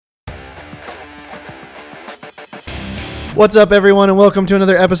What's up, everyone, and welcome to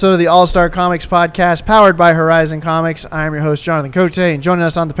another episode of the All-Star Comics Podcast, powered by Horizon Comics. I am your host, Jonathan Cote, and joining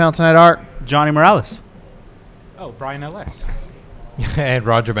us on the panel tonight are Johnny Morales. Oh, Brian L.S. And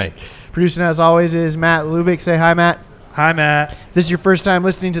Roger May. Producing, as always, is Matt Lubick. Say hi, Matt. Hi, Matt. If this is your first time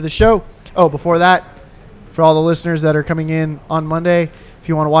listening to the show. Oh, before that, for all the listeners that are coming in on Monday, if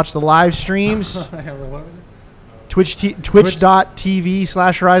you want to watch the live streams,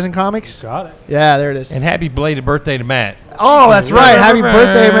 twitch.tv/Horizon Comics. Got it. Yeah, there it is. And happy belated birthday to Matt. Oh, that's right. Happy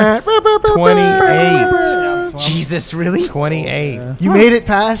birthday, Matt. 28. Jesus, really? 28. You made it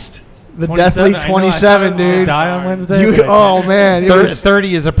past the deathly 27, dude. Die on Wednesday. Oh, man.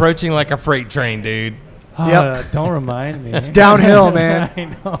 30 is approaching like a freight train, dude. Yep. Don't remind me. It's downhill, man.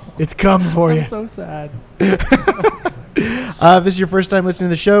 I know. It's coming for you. I'm so sad. If this is your first time listening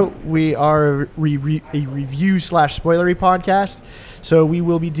to the show, we are a review/spoilery podcast. So we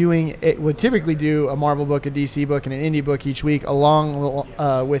will be doing it. We'll typically do a Marvel book, a DC book, and an indie book each week, along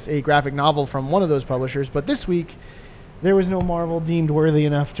with a graphic novel from one of those publishers. But this week, there was no Marvel deemed worthy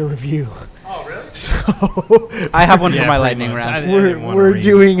enough to review. Oh, really? So I have one for my lightning round. we're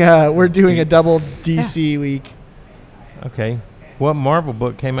doing a double DC week. Okay. What Marvel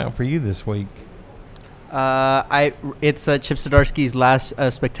book came out for you this week? It's Chip Zdarsky's last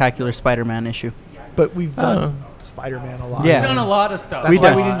spectacular Spider-Man issue. But we've done Spider-Man a lot. Yeah. We've done a lot of stuff. That's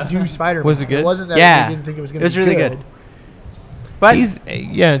why we didn't do Spider-Man. Was it good? It wasn't that Yeah. we didn't think it was going It to be was really good. But these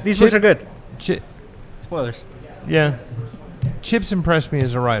books are good. Spoilers. Yeah. Chip's impressed me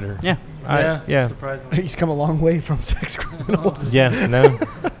as a writer. Yeah. Yeah. Surprisingly. He's come a long way from Sex Criminals. Yeah, no.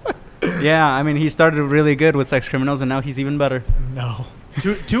 Yeah, I mean, he started really good with Sex Criminals, and now he's even better. No.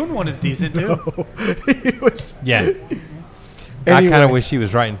 2-in-1 is decent, too. He was, Yeah. I kind of wish he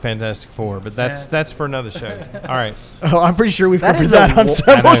was writing Fantastic Four, but that's for another show. All right. Oh, I'm pretty sure we've That covered is that on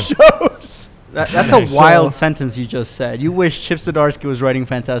several shows. That's a wild sentence you just said. You wish Chip Zdarsky was writing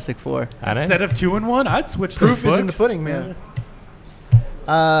Fantastic Four. I know. Instead of 2-in-1, I'd switch Proof those is in the books. pudding, man.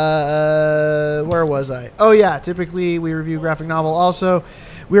 Where was I? Oh, yeah. Typically, we review graphic novel. Also,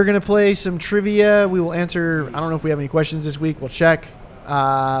 we're going to play some trivia. We will answer. I don't know if we have any questions this week. We'll check.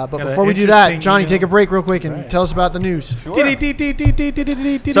 But before we do that, Johnny, take a break real quick and tell us about the news. So,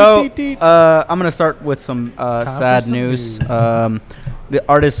 I'm going to start with some sad news. The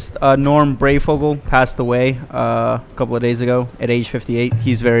artist Norm Brayfogle passed away a couple of days ago at age 58.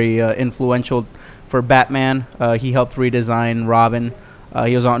 He's very influential for Batman. He helped redesign Robin.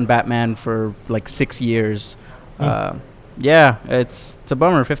 He was on Batman for like 6 years. Yeah, it's a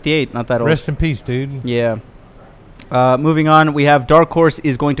bummer. 58, not that old. Rest in peace, dude. Yeah. Moving on, we have Dark Horse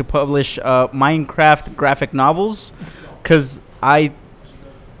is going to publish Minecraft graphic novels, because I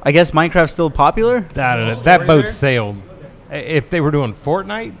guess Minecraft's still popular. I don't know. That boat sailed. If they were doing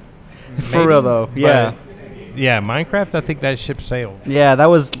Fortnite, For maybe, real though, yeah. Yeah, Minecraft, I think that ship sailed. Yeah, that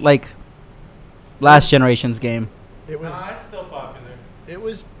was like last generation's game. It was. it's still popular. It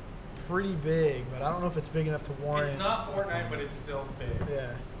was pretty big, but I don't know if it's big enough to warrant. It's not Fortnite, but it's still big.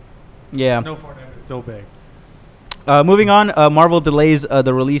 Yeah. Yeah. No Fortnite, but it's still big. Moving on, Marvel delays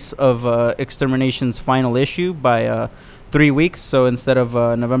the release of Extermination's final issue by 3 weeks. So instead of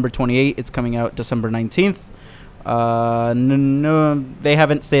November 28th, it's coming out December 19th. No, they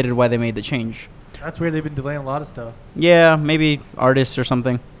haven't stated why they made the change. That's weird. They've been delaying a lot of stuff. Yeah, maybe artists or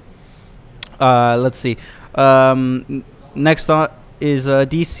something. Let's see. Next on is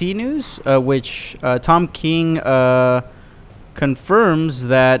DC news, which Tom King confirms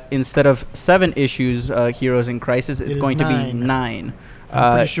that instead of 7 issues, Heroes in Crisis, it's going to be 9.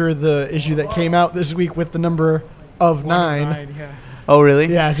 I'm pretty sure the issue that came out this week with the number of 9. Yeah. Oh, really?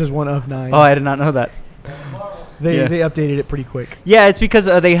 Yeah, it says 1 of 9. Oh, I did not know that. They updated it pretty quick. Yeah, it's because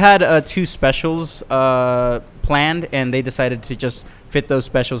they had 2 specials planned, and they decided to just fit those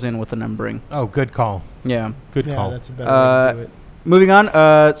specials in with the numbering. Oh, good call. Yeah. Good Yeah, call. that's a better way to do it. Moving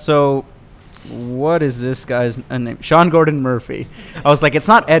on, so what is this guy's name? Sean Gordon Murphy. I was like, it's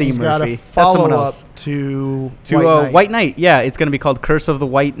not Eddie He's Murphy. got a That's someone follow-up else. to White Knight. Yeah, it's going to be called Curse of the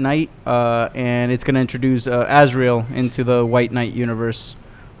White Knight, and it's going to introduce Azrael into the White Knight universe.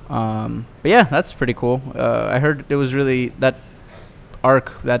 But yeah, that's pretty cool. I heard it was really, that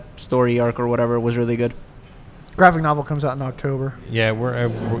story arc or whatever was really good. Graphic novel comes out in October. Yeah,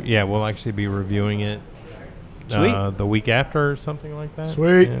 we'll actually be reviewing it the week after or something like that.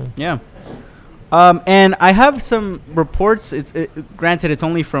 Sweet. Yeah. And I have some reports. Granted, it's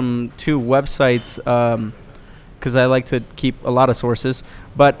only from 2 websites, because I like to keep a lot of sources.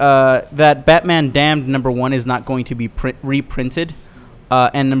 But that Batman Damned #1 is not going to be reprinted,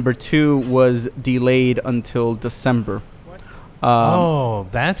 and #2 was delayed until December.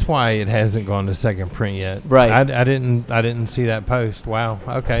 That's why it hasn't gone to second print yet. Right. I didn't see that post. Wow.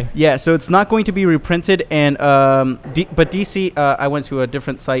 Okay. Yeah, so it's not going to be reprinted, and but DC, I went to a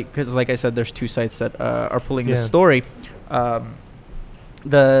different site because, like I said, there's 2 sites that are pulling this story.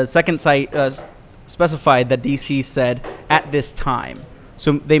 The second site specified that DC said at this time,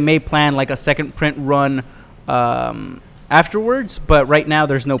 so they may plan like a second print run afterwards, but right now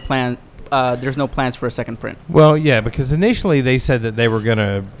there's no plan. There's no plans for a second print. Well, yeah, because initially they said that they were going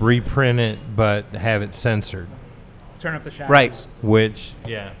to reprint it, but have it censored. Turn up the shadows. Right. Which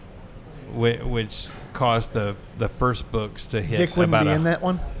which caused the first books to hit. Dick wouldn't be in that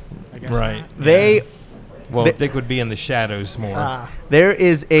one. I guess Right. They. Well, Dick would be in the shadows more. There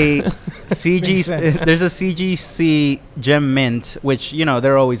is a CG. There's a CGC gem mint, which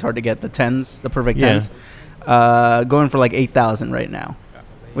they're always hard to get. The 10s, the perfect 10s, going for like 8,000 right now,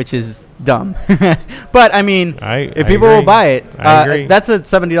 which is dumb. But I mean, if people will buy it, that's a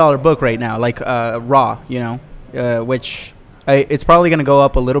 $70 book right now, like raw. Which it's probably going to go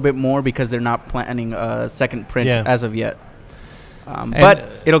up a little bit more because they're not planning a second print as of yet. But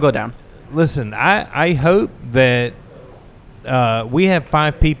it'll go down. Listen, I hope that we have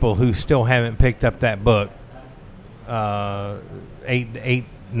 5 people who still haven't picked up that book 9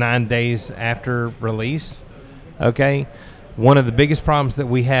 days after release. Okay? One of the biggest problems that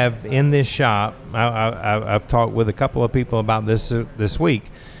we have in this shop, I've talked with a couple of people about this week,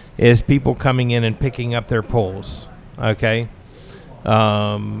 is people coming in and picking up their pulls. Okay?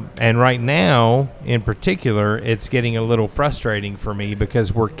 And right now, in particular, it's getting a little frustrating for me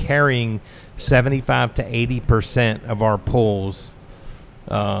because we're carrying 75 to 80% of our pulls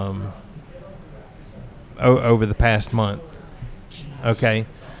over the past month. Okay,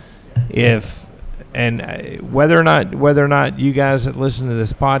 whether or not you guys that listen to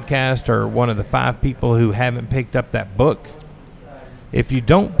this podcast are one of the 5 people who haven't picked up that book, if you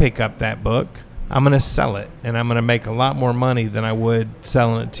don't pick up that book, I'm going to sell it, and I'm going to make a lot more money than I would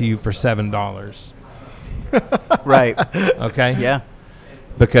selling it to you for $7. Right. Okay? Yeah.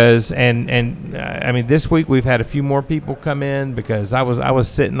 Because, I mean, this week we've had a few more people come in because I was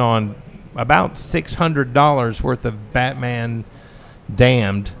sitting on about $600 worth of Batman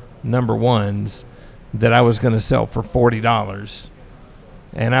Damned #1s that I was going to sell for $40.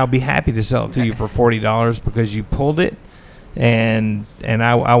 And I'll be happy to sell it to you for $40 because you pulled it. And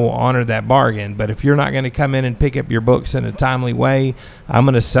I will honor that bargain. But if you're not going to come in and pick up your books in a timely way, I'm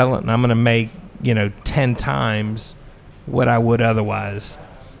going to sell it and I'm going to make 10 times what I would otherwise.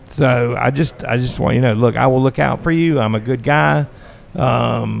 So I just want you to know, look, I will look out for you. I'm a good guy.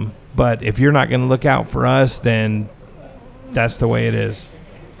 But if you're not going to look out for us, then that's the way it is.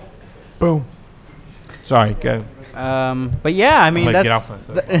 Boom. Sorry, go. But yeah, I mean, get off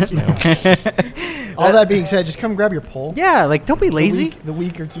myself. All that being said, just come grab your pull. Yeah, like don't be lazy. The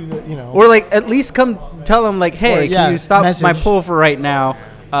week or two that Or like at least come tell them like, hey, can you stop my pull for right now?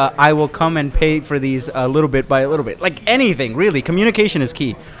 I will come and pay for these a little bit by a little bit. Like anything, really. Communication is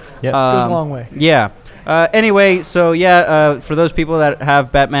key. Yeah, goes a long way. Yeah. Anyway, so for those people that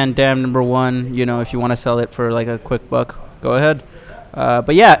have Batman Damned #1, if you want to sell it for like a quick buck, go ahead.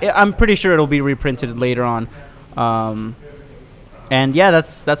 But yeah, I'm pretty sure it'll be reprinted later on. And yeah,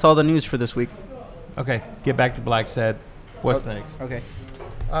 that's all the news for this week. Okay, get back to Blacksad. What's next? Okay.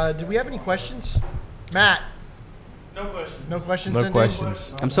 Do we have any questions? Matt? No questions. No questions? No sent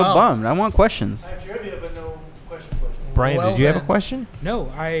questions. I'm so bummed. I want questions. I have trivia, but no question. Brian, Well did you have a then. question?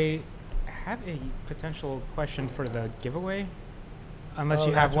 No, I have a potential question for the giveaway. Unless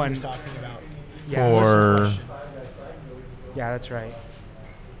you have one. That's what he was talking about. Yeah, Or yeah, that's right.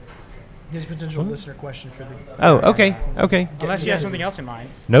 His potential listener question for the... okay. Unless you have something else in mind.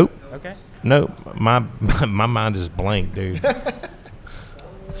 Nope. Okay. Nope. My mind is blank, dude.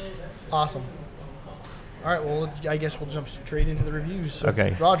 Awesome. All right, well, I guess we'll jump straight into the reviews. So,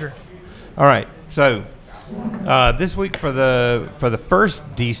 Okay. Roger. All right. So this week for the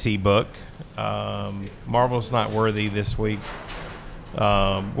first DC book, Marvel's Not Worthy this week.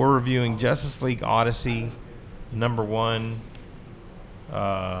 We're reviewing Justice League Odyssey #1.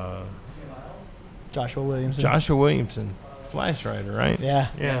 Joshua Williamson, Flash writer, right? Yeah.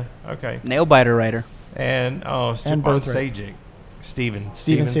 Yeah. Okay. Nail biter writer. And Steven Birthright. Sajic. Steven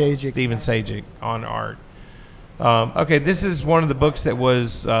Sajic on art. Okay, this is one of the books that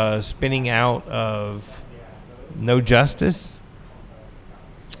was spinning out of No Justice.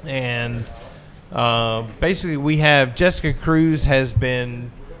 And basically we have Jessica Cruz has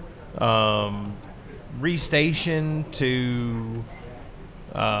been restationed to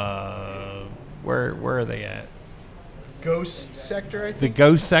where are they at? Ghost Sector, I The think.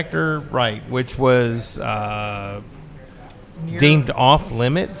 Ghost Sector, right, which was deemed off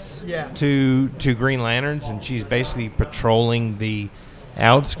limits Yeah. to Green Lanterns, and she's basically patrolling the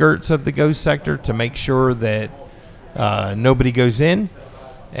outskirts of the ghost sector to make sure that nobody goes in.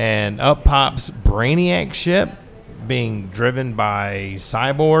 And up pops Brainiac's ship, being driven by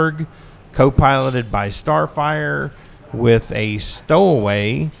Cyborg, co-piloted by Starfire, with a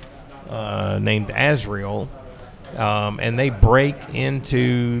stowaway named Azrael. And they break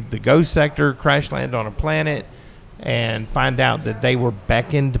into the ghost sector, crash land on a planet, and find out that they were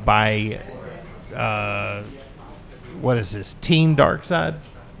beckoned by, what is this, Team Darkseid?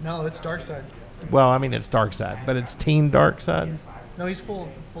 No, it's Darkseid. Well, I mean, it's Darkseid, but it's Team Darkseid? No, he's full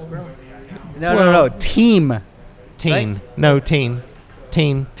grown. No. Team. Teen. Right? No, teen.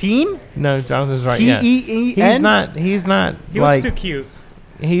 Teen. Team? No, Jonathan's right. Yeah. T-E-E-N? He's not He like, looks too cute.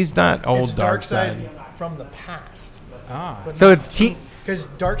 he's not old It's Darkseid. from the past. Ah. But So not it's Team. Because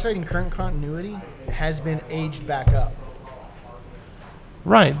Darkseid in current continuity has been aged back up.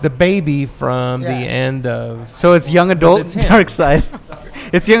 Right, the baby from the Yeah. end of. So it's young adult it's him. Darkseid.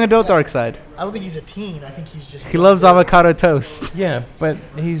 It's young adult Darkseid. I don't think he's a teen. I think he's just. He loves avocado toast. Yeah, but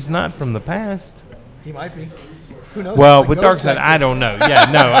he's not from the past. He might be. Who knows? Well, It's with the ghost Darkseid, sector. I don't know.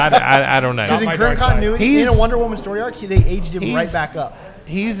 Yeah, no, I don't know. Because in my current Darkseid. continuity, in He's- a Wonder Woman story arc, they aged him right he's- back up.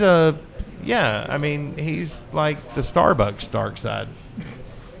 He's a, yeah, I mean, he's like the Starbucks Darkseid.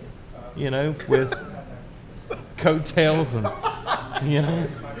 You know, with coattails and, you know,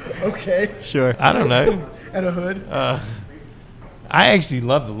 Okay. Sure. I don't know. And a hood. I actually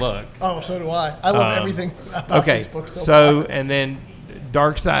love the look. Oh, so do I. I love everything about Okay, this book so so far. and then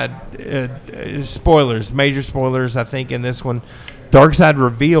Darkseid, spoilers, major spoilers, I think, in this one. Darkseid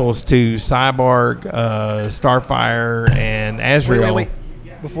reveals to Cyborg, Starfire, and Azrael. Wait.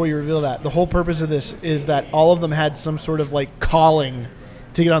 Before you reveal that, the whole purpose of this is that all of them had some sort of like calling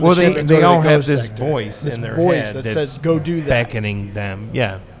to get on the Well, ship. they and go to all the have ghost this sector. voice This in their voice head that that's says, "Go do that." beckoning them.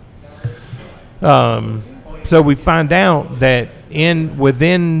 Yeah. So we find out that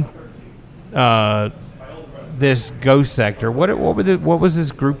within this ghost sector, what was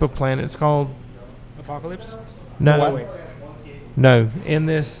this group of planets called? Apocalypse? No, Wait. no. In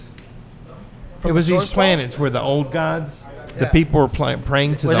this, From it was the these source planets where the old gods, the Yeah. people were praying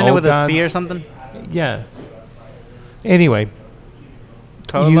to Wasn't the it old with gods. a C or something? Yeah. Anyway,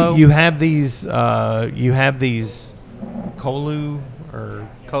 Colo? you have these Kolu or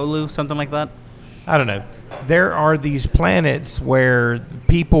Kolu? Something like that? I don't know. There are these planets where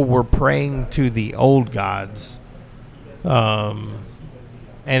people were praying to the old gods. And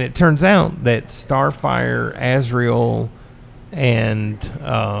it turns out that Starfire, Azrael, and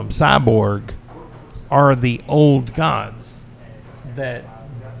Cyborg are the old gods that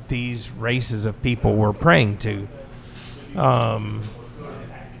these races of people were praying to.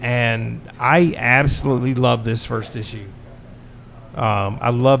 And I absolutely love this first issue. I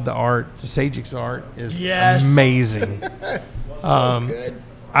love the art. Sajic's art is Yes. amazing. Good.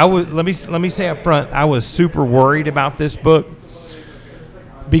 Let me say up front, I was super worried about this book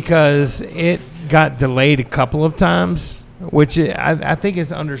because it got delayed a couple of times, which I think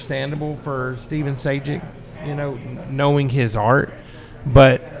is understandable for Steven Sajic, you know, knowing his art.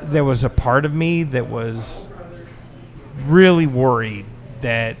 But there was a part of me that was really worried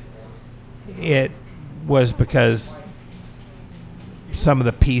that it was because some of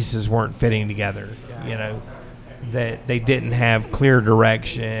the pieces weren't fitting together, you know, that they didn't have clear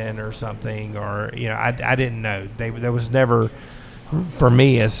direction or something, or, you know, I didn't know. There was never, for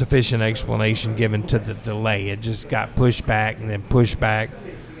me, a sufficient explanation given to the delay. It just got pushed back and then pushed back.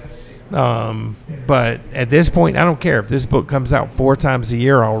 But at this point, I don't care. If this book comes out 4 times a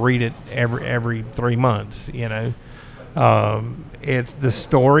year, I'll read it every 3 months, you know. It's the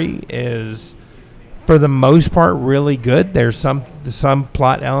story is, for the most part, really good. There's some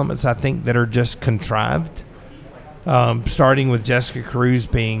plot elements I think that are just contrived. Starting with Jessica Cruz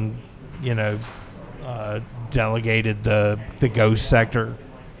being, you know, delegated the ghost sector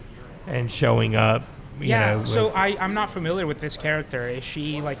and showing up. You know, so I'm not familiar with this character. Is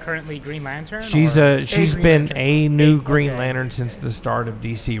she like currently Green Lantern? she's or? she's Green been Lantern. a new Okay. Green Lantern since the start of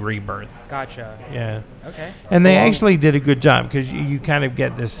DC Rebirth. Gotcha. Yeah. Okay. And they actually did a good job because you kind of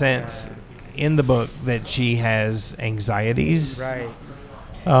get the sense in the book that she has anxieties.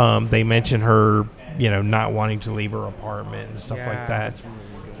 Right. They mention her, you know, not wanting to leave her apartment and stuff like that. that's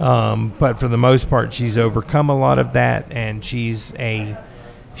really But for the most part, she's overcome a lot of that, and she's a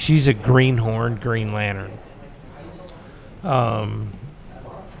greenhorn Green Lantern.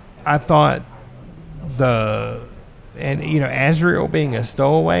 I thought Azrael being a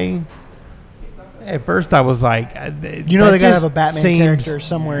stowaway. At first, I was like, You know that they gotta just have a Batman seems- character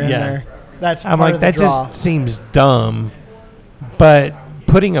somewhere in yeah. there. That's I'm part like, of the that draw. just seems dumb but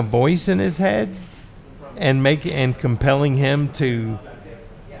putting a voice in his head and compelling him to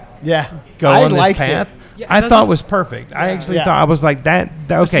go on this path. Yeah, I thought was perfect. I actually thought, I was like, that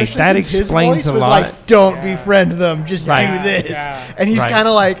okay, especially that since explains his a voice was lot. like, don't befriend them, just do this. Yeah. And he's kind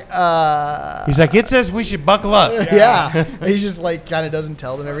of like, he's like, it says we should buckle up. And he's just like, kind of doesn't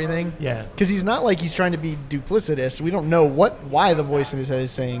tell them everything. Yeah. Because he's not like he's trying to be duplicitous. We don't know why the voice in his head is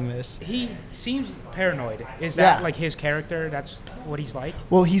saying this. He seems paranoid. Is that like his character? That's what he's like?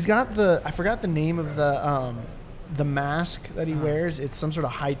 Well, he's got I forgot the name of the mask that he wears. It's some sort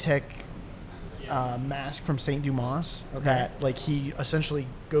of high-tech mask from Saint Dumas that like he essentially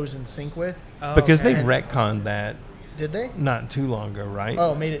goes in sync with. Because they retconned that. Did they? Not too long ago, right?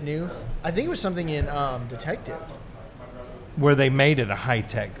 Oh, made it new? I think it was something in Detective. Where they made it a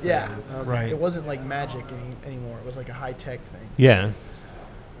high-tech thing. Yeah. Okay. Right. It wasn't like magic anymore. It was like a high-tech thing. Yeah.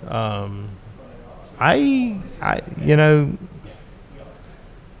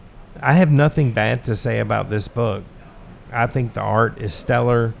 I have nothing bad to say about this book. I think the art is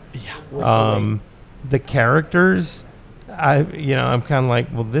stellar. Yeah. The characters, I'm kind of like,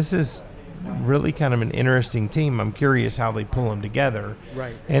 well, this is really kind of an interesting team. I'm curious how they pull them together.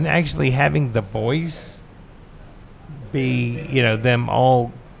 Right. And actually having the voice be, them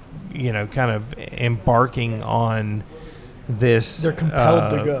all, kind of embarking on this they're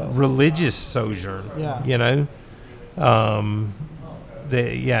compelled to go. Religious sojourn. Yeah.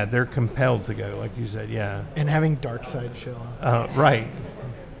 They're compelled to go, like you said. Yeah. And having Darkseid show up. Right.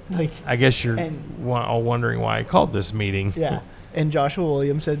 Like, I guess you're all wondering why I called this meeting. Yeah. And Joshua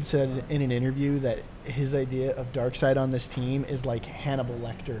Williamson said in an interview that his idea of Darkseid on this team is like Hannibal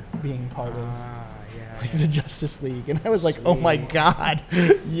Lecter being part of the Justice League. And I was like, oh my God,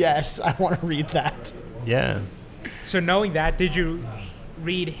 yes, I want to read that. Yeah. So knowing that, did you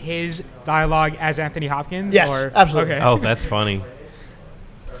read his dialogue as Anthony Hopkins? Yes, absolutely. Okay. Oh, that's funny.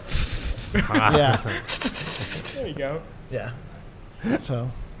 Yeah. There you go. Yeah.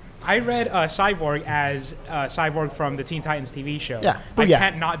 So I read Cyborg as Cyborg from the Teen Titans TV show. Yeah. I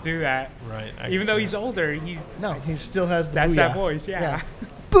can't not do that. Right. Even though he's older, he still has the that's booyah. that voice. Yeah.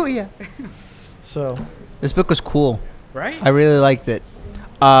 Booyah. So this book was cool. Right. I really liked it.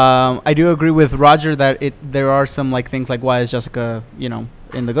 I do agree with Roger that there are some like things like why is Jessica,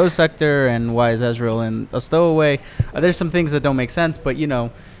 in the ghost sector and why is Ezreal in a stowaway. There's some things that don't make sense, but you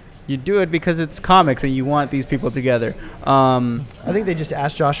do it because it's comics and you want these people together. I think they just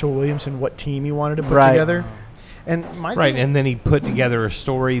asked Joshua Williamson what team he wanted to put together. And and then he put together a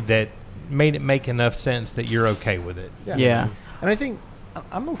story that made it make enough sense that you're okay with it. Yeah. And I think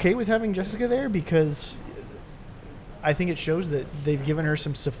I'm okay with having Jessica there because I think it shows that they've given her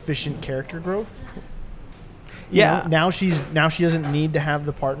some sufficient character growth. Now she doesn't need to have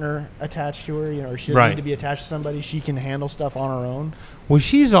the partner attached to her, or she doesn't need to be attached to somebody. She can handle stuff on her own. Well,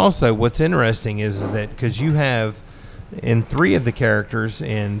 she's also, what's interesting is that because you have in 3 of the characters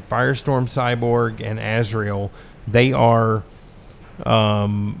in Firestorm, Cyborg, and Azrael, they are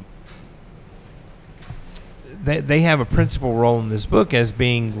they have a principal role in this book as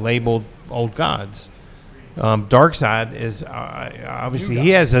being labeled old gods. Darkseid is obviously he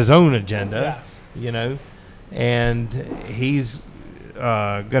has his own agenda, and he's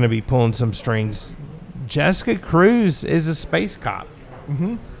going to be pulling some strings. Jessica Cruz is a space cop,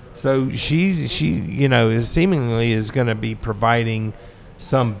 so she is seemingly is going to be providing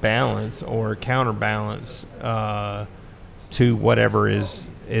some balance or counterbalance to whatever is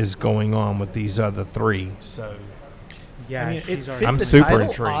going on with these other 3. So. Yeah, it fit I'm the super title,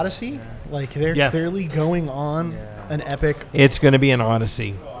 intrigued. Odyssey, like they're clearly going on an epic. It's going to be an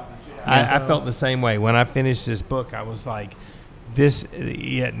Odyssey. I felt the same way when I finished this book. I was like, "This."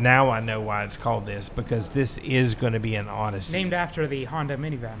 Now I know why it's called this because this is going to be an Odyssey, named after the Honda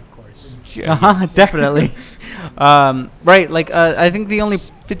minivan, of course. Definitely. Right. Like I think the only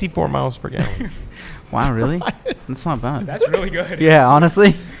 54 miles per gallon. Wow, really? That's not bad. That's really good. Yeah,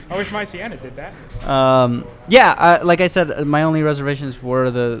 honestly. I wish my Sienna did that. Like I said, my only reservations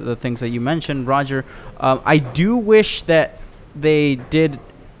were the things that you mentioned, Roger. I do wish that they did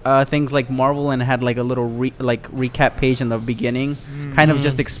things like Marvel and had like a little recap page in the beginning, kind of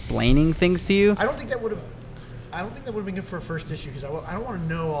just explaining things to you. I don't think that would have been good for a first issue because I don't want to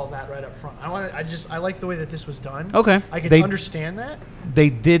know all that right up front. I like the way that this was done. Okay, I could understand that. They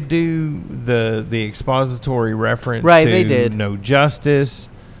did do the expository reference. Right, to they did. No Justice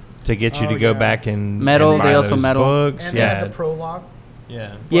to get you to go back and metal. And buy they also those metal books. And they had the prologue.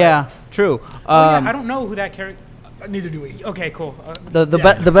 Yeah. Yeah. True. I don't know who that character. Neither do we. Okay, cool.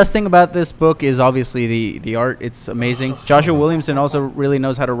 The best thing about this book is obviously the art. It's amazing. Joshua Williamson also really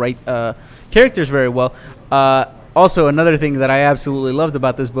knows how to write characters very well. Also, another thing that I absolutely loved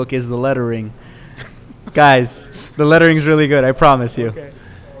about this book is the lettering. Guys, the lettering's really good. I promise you. Okay.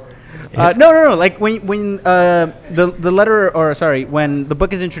 No. Like when the letter, or sorry, when the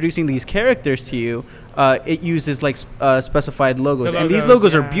book is introducing these characters to you, it uses like specified logos, and these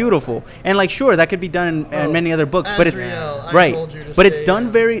logos are beautiful. And like, sure, that could be done in many other books, but it's right. But it's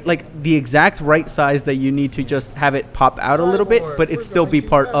done very like the exact right size that you need to just have it pop out a little bit, but it still be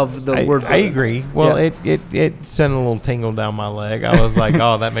part of the word. I agree. Well, it sent a little tingle down my leg. I was like,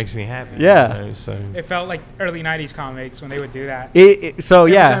 oh, that makes me happy. Yeah. You know, so It felt like early '90s comics when they would do that. So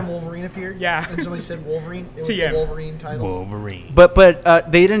Every yeah. time Wolverine appeared, Yeah. and somebody said Wolverine, it was the TM. Wolverine title. Wolverine. But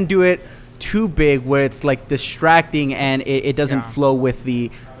they didn't do it too big where it's like distracting and it doesn't flow with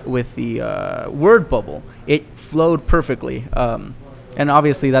the word bubble. It flowed perfectly, and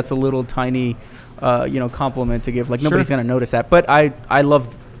obviously that's a little tiny compliment to give. Like nobody's gonna notice that, but I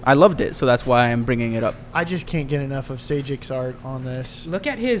loved it, so that's why I'm bringing it up. I just can't get enough of Sajic's art on this. Look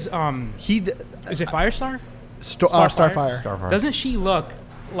at his is it Firestar? Starfire. Doesn't she look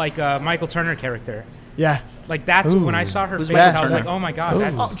like a Michael Turner character? Yeah. Like that's when I saw her face, Michael I was Turner? like, oh my god, Oh,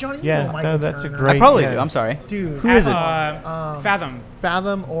 that's Johnny, you Yeah, know Michael no, that's Turner. a great. I probably yeah. do. I'm sorry. Dude. Who is it?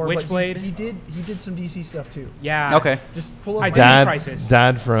 Fathom or Witchblade. He did some DC stuff too. Yeah. Okay. Just pull up. Identity Crisis.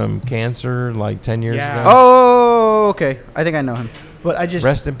 Died from cancer like 10 years Yeah. ago. Oh, okay. I think I know him. But I just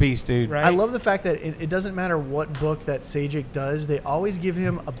Rest in peace, dude. Right. I love the fact that it doesn't matter what book that Sajic does, they always give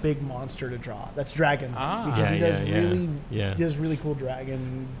him a big monster to draw. That's dragon. Ah. Because he does Yeah. he does really cool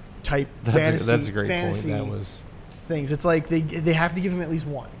dragon type That's fantasy. a great point. fantasy That was. things. It's like they have to give him at least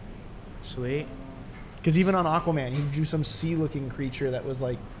one. Sweet. Because even on Aquaman, he drew some sea-looking creature that was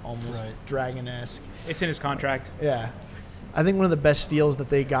like almost dragon-esque. It's in his contract. Yeah. I think one of the best steals that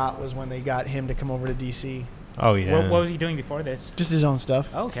they got was when they got him to come over to DC. Oh yeah. What was he doing before this? Just his own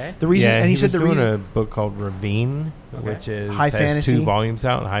stuff. Oh, okay. The reason, and he said was the doing reason, a book called Ravine, which is High has fantasy. 2 volumes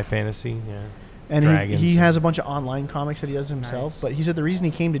out. High fantasy. Yeah. and dragons he and- has a bunch of online comics that he does himself. Nice. But he said the reason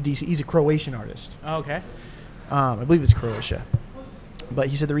he came to DC, he's a Croatian artist. Oh, okay. I believe it's Croatia. But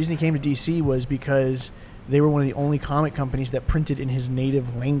he said the reason he came to DC was because they were one of the only comic companies that printed in his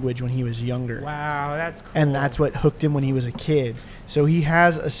native language when he was younger. Wow, that's cool. And that's what hooked him when he was a kid. So he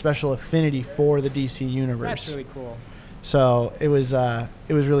has a special affinity for the DC universe. That's really cool. So it was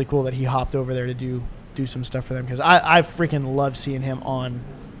really cool that he hopped over there to do some stuff for them, because I freaking love seeing him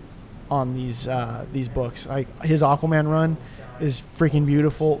on these books. Like his Aquaman run is freaking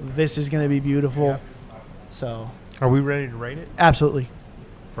beautiful. This is going to be beautiful. Yeah. So Are we ready to rate it, absolutely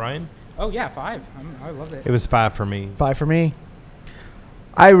Brian? Oh yeah, 5. I loved it. It was 5 for me. 5 for me.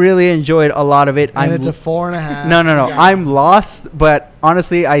 I really enjoyed a lot of it. And it's a 4.5. No. Yeah. I'm lost, but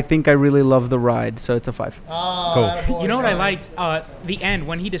honestly, I think I really love the ride, so it's a 5. Oh, Cool. attaboy, You know what I Johnny. liked? The end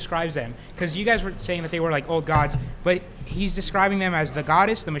when he describes them, because you guys were saying that they were like old gods, but he's describing them as the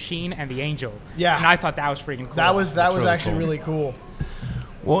goddess, the machine, and the angel. Yeah. And I thought that was freaking cool. That was really actually cool. really cool.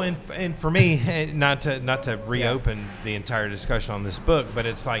 Well, and for me, not to reopen the entire discussion on this book, but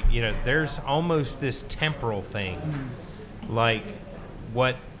it's like, there's almost this temporal thing, like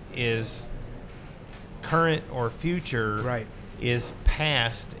what is current or future Right. is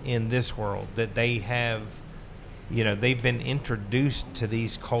past in this world, that they have, they've been introduced to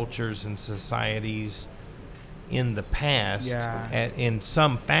these cultures and societies in the past in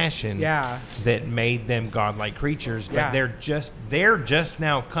some fashion that made them godlike creatures, but they're just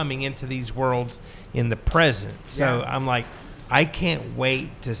now coming into these worlds in the present. So I'm like, I can't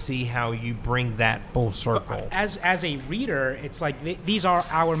wait to see how you bring that full circle. As a reader, it's like these are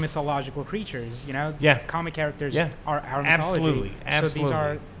our mythological creatures, Yeah. Comic characters Yeah. are our Absolutely. mythology.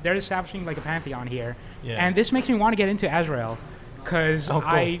 So they're establishing like a pantheon here. Yeah. And this makes me want to get into Azrael, because Oh, cool.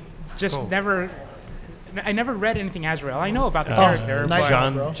 I just Cool. never read anything Azrael. I know about the character, nice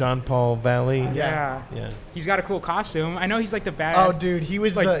but bro. John Paul Valley. yeah. He's got a cool costume. I know he's like the bad. Oh, dude, he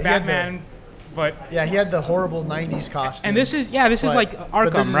was like he had Batman, but he had the horrible '90s costume. and this is like but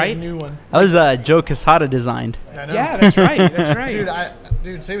Arkham, this is right? his new one. That was Joe Quesada designed. I know. Yeah, that's right. That's right.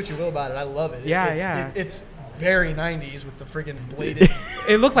 Dude, say what you will about it. I love it. Yeah, It's very '90s with the freaking bladed.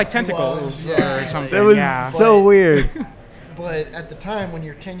 It looked like tentacles Yeah. or something. That was yeah. so weird. But at the time, when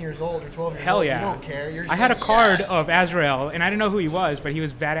you're 10 years old or 12 years Hell old, yeah. you don't care. You're just I had a like, card yes. of Azrael, and I didn't know who he was, but he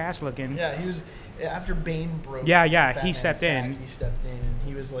was badass looking. Yeah, he was. After Bane broke. Yeah, he Batman's stepped back, in. He stepped in, and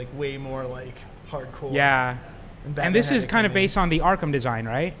he was like way more like hardcore. Yeah. Batman And this had is to kind of come in. based on the Arkham design,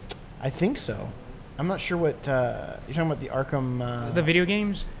 right? I think so. I'm not sure what you're talking about. The Arkham. The video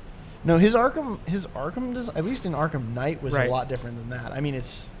games? No, his Arkham design, at least in Arkham Knight, was Right. a lot different than that. I mean,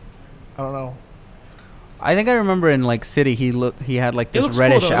 it's. I don't know. I think I remember in like City he had like this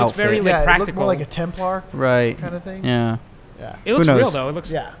reddish cool, outfit. It's very like It practical. looked more like a Templar right kind of thing. Yeah. It looks Who knows? real though. It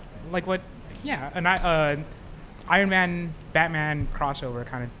looks Yeah. like what? Yeah, an Iron Man Batman crossover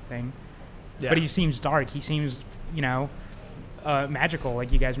kind of thing. Yeah. But he seems dark. He seems magical,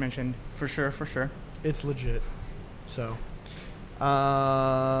 like you guys mentioned. For sure. It's legit. So,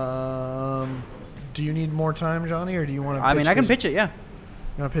 do you need more time, Johnny, or do you want to? I mean, I can pitch it. Yeah.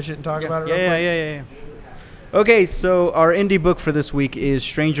 You want to pitch it and talk about it? Yeah. Okay, so our indie book for this week is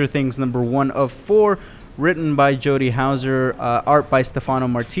Stranger Things #1 of 4, written by Jody Hauser, art by Stefano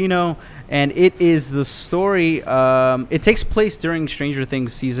Martino, and it is the story. It takes place during Stranger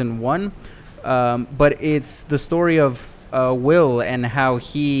Things season 1, but it's the story of Will and how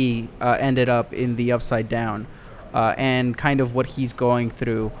he ended up in the Upside Down, and kind of what he's going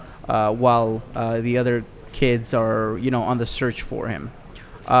through while the other kids are, on the search for him.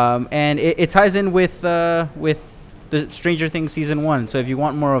 And it ties in with the Stranger Things season 1. So if you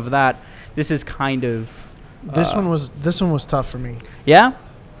want more of that, this is kind of This one was tough for me. Yeah?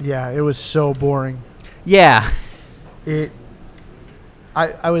 Yeah, it was so boring. Yeah.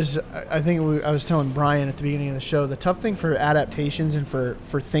 I was telling Brian at the beginning of the show, the tough thing for adaptations and for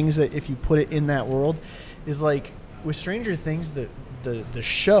things that if you put it in that world is like with Stranger Things, the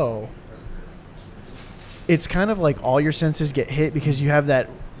show, it's kind of like all your senses get hit because you have that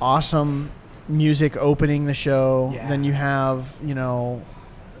awesome music opening the show. Yeah. Then you have,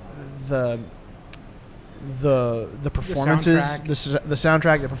 the performances, the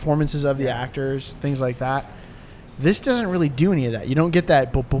soundtrack, the performances of the actors, things like that. This doesn't really do any of that. You don't get that.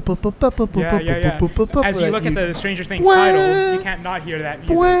 As you look at the Stranger Things title, you can't not hear that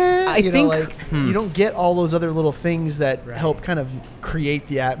music. I think you don't get all those other little things that help kind of create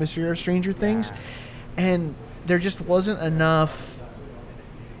the atmosphere of Stranger Things. And there just wasn't enough.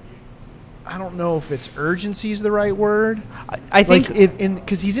 I don't know if it's urgency is the right word. I think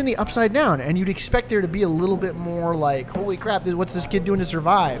because he's in the Upside Down, and you'd expect there to be a little bit more like, holy crap, what's this kid doing to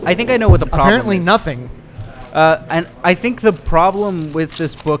survive? I think I know what the problem Apparently is. nothing. And I think the problem with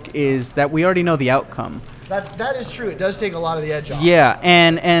this book is that we already know the outcome. That is true. It does take a lot of the edge off. Yeah,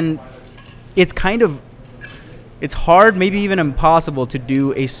 and it's kind of it's hard, maybe even impossible, to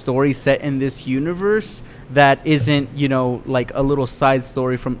do a story set in this universe that isn't, like a little side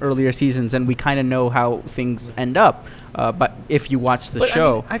story from earlier seasons, and we kind of know how things end up. But if you watch the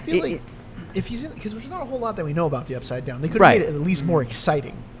show, I feel like if he's in, because there's not a whole lot that we know about the Upside Down. They could have made it at least more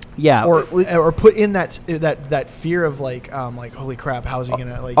exciting. Yeah, or put in that fear of like holy crap, how's he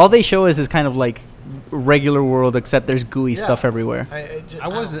gonna like? All they show is kind of like regular world, except there's gooey stuff everywhere. I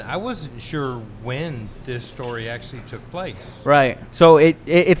wasn't sure when this story actually took place. Right. So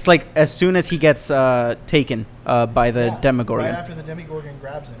it's like as soon as he gets taken by the Demogorgon. Right after the Demogorgon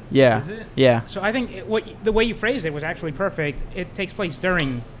grabs him. Yeah. Is it? Yeah. So I think the way you phrased it was actually perfect. It takes place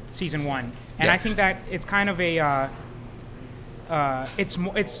during season 1, and I think that it's kind of a it's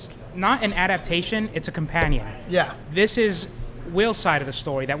not an adaptation, it's a companion. Yeah. This is Will's side of the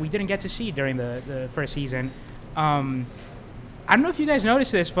story that we didn't get to see during the first season. I don't know if you guys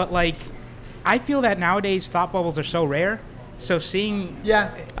noticed this, but like I feel that nowadays thought bubbles are so rare. So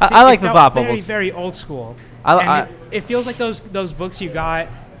I like the thought bubbles. Very, very old school. It feels like those books you got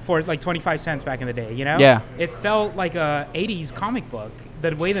for like 25 cents back in the day, Yeah. It felt like a 80s comic book.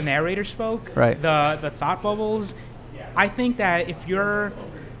 The way the narrator spoke, right. The thought bubbles. I think that if you're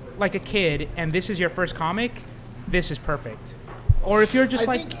like a kid and this is your first comic, this is perfect. Or if you're just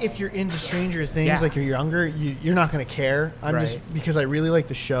I think if you're into Stranger Things, like you're younger, you're not going to care. Just because I really like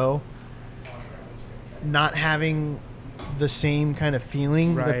the show, not having the same kind of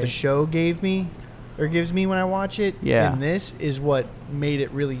feeling that the show gave me or gives me when I watch it. Yeah. And this is what made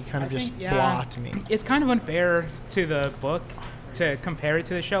it really kind of blah to me. It's kind of unfair to the book to compare it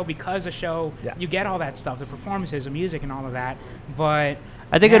to the show because the show, you get all that stuff, the performances, the music, and all of that. But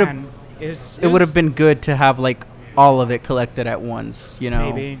I think it would have been good to have like all of it collected at once,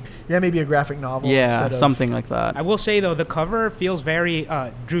 Maybe. Yeah, maybe a graphic novel. Yeah, instead of something like that. I will say though, the cover feels very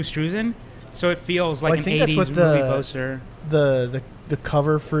Drew Struzan, so it feels like an think that's 80s what movie poster. The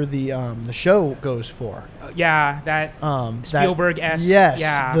cover for the show goes for. That Spielberg-esque. Yes.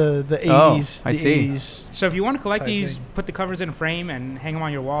 Yeah. The 80s. I see. 80s So if you want to collect these, thing. put the covers in a frame and hang them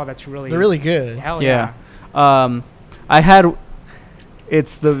on your wall. They're really good. Hell yeah.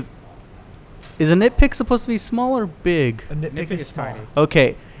 Is a nitpick supposed to be small or big? A nitpick is is tiny.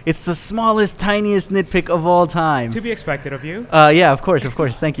 Okay. It's the smallest, tiniest nitpick of all time. To be expected of you. Yeah, of course.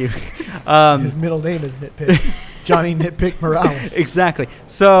 Thank you. His middle name is Nitpick. Johnny Nitpick Morales. Exactly.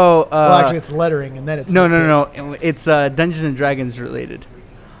 So. Well, actually, it's lettering, and then it's No. It's Dungeons and Dragons related.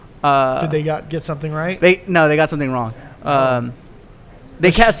 Did they get something right? They got something wrong.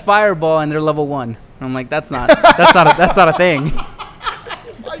 They cast Fireball and they're level 1. I'm like, that's not a thing.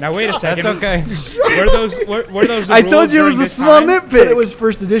 Now wait a second. That's okay. Were those the I told rules you it was during a this small time? nitpick. But it was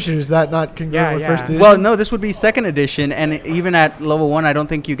first edition. Is that not congruent with first edition? Well, no, this would be second edition, and even at level 1, I don't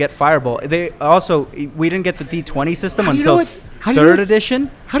think you get Fireball. We didn't get the D20 system until third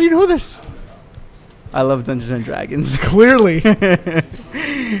edition. How do you know this? I love Dungeons and Dragons. Clearly.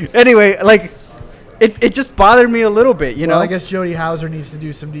 Anyway, like, it just bothered me a little bit, you know? I guess Jody Hauser needs to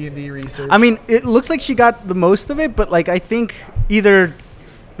do some D&D research. I mean, it looks like she got the most of it, but, like, I think either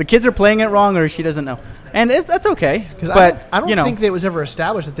the kids are playing it wrong or she doesn't know. And that's okay. But I don't think it was ever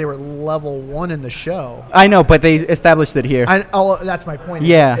established that they were level 1 in the show. I know, but they established it here. That's my point.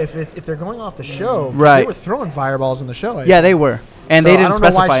 Yeah. If they're going off the show, right. They were throwing fireballs in the show. They were. And they didn't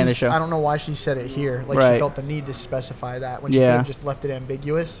specify in the show. I don't know why she said it here. Like, she felt the need to specify that when she could have just left it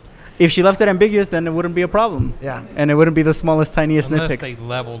ambiguous. If she left it ambiguous, then it wouldn't be a problem. Yeah. And it wouldn't be the smallest, tiniest nitpick. Unless they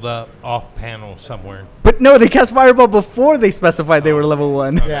leveled up off panel somewhere. But no, they cast Fireball before they specified they were level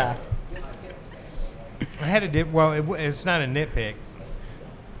 1. Yeah. I had it's not a nitpick.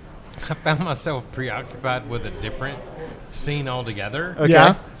 I found myself preoccupied with a different scene altogether. Okay.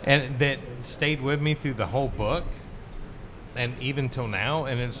 Yeah. And that stayed with me through the whole book. And even till now.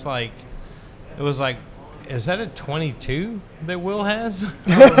 And it was like, is that a 22 that Will has?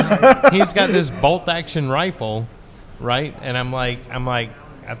 He's got this bolt action rifle, right? And I'm like,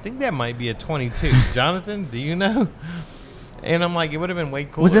 I think that might be a 22. Jonathan, do you know? And I'm like, it would have been way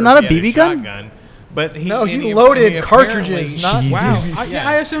cooler. Was it not if a he had BB gun? Shotgun. But he loaded cartridges. Not Wow. Jesus.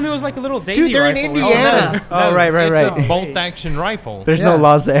 I assumed it was like a little Daisy Dude, they're in rifle. Indiana. Oh, right. It's a bolt action rifle. There's no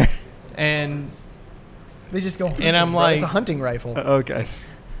laws there. And They just go hunting, And I'm bro. like- It's a hunting rifle. Okay.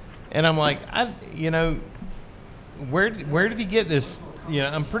 I'm like, where did he get this?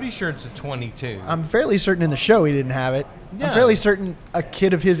 I'm pretty sure it's a 22. I'm fairly certain in the show he didn't have it. Yeah. I'm fairly certain a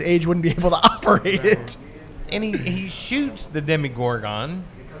kid of his age wouldn't be able to operate it. And he shoots the Demigorgon,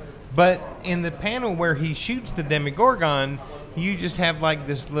 but in the panel where he shoots the Demigorgon, you just have like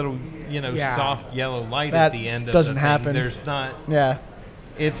this little, soft yellow light That at the end of doesn't the thing. happen. There's not. Yeah.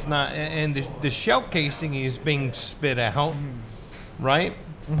 It's not, and the shell casing is being spit out, right?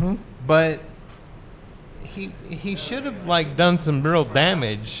 Mm-hmm. But he should have like done some real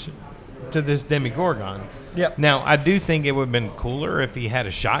damage to this Demigorgon. Yep. Now I do think it would have been cooler if he had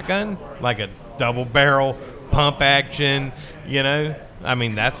a shotgun, like a double barrel pump action. I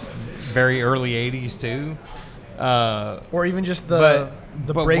mean that's very early '80s too. Or even just the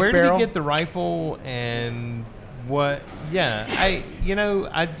but brake where barrel. did he get the rifle and what? Yeah,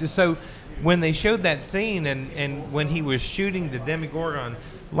 so when they showed that scene and when he was shooting the Demigorgon,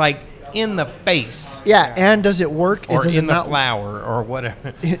 like in the face, Yeah, and does it work? or does in it the not, flower, or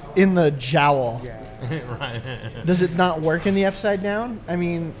whatever. in the jowl. Right. Does it not work in the upside down? I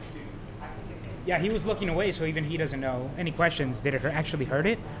mean, Yeah, he was looking away, so even he doesn't know. Any questions? Did it actually hurt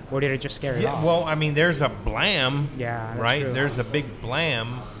it, or did it just scare it Yeah, off? well, I mean, there's a blam. Yeah, that's right. true. There's a big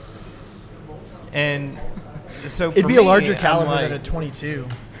blam, and so it'd for be a me, larger I'm caliber like, than a 22.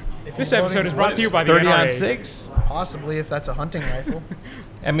 If This you're episode loading- is brought to you by the 30-06. Possibly, if that's a hunting rifle.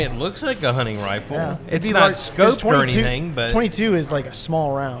 I mean, it looks like a hunting rifle. Yeah. It'd It's be not large- 'cause scoped or anything, but 22 is like a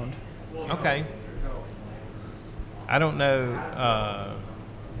small round. okay. I don't know.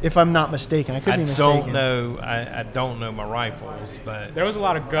 If I'm not mistaken, I could I be mistaken. don't know. I don't know my rifles, but There was a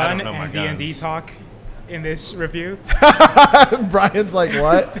lot of I gun don't know my and D&D guns. talk in this review. Brian's like,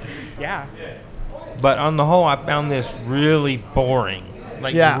 what? Yeah. But on the whole, I found this really boring.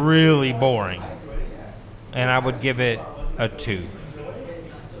 Like Yeah. really boring. And I would give it a 2.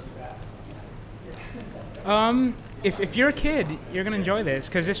 If you're a kid, you're gonna enjoy this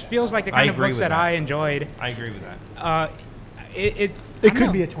because this feels like the I kind of agree books with that that. I enjoyed. I agree with that. It don't could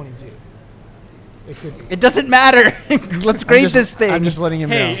know. be a 22. It could be. It doesn't matter. Let's grade this thing. I'm just letting him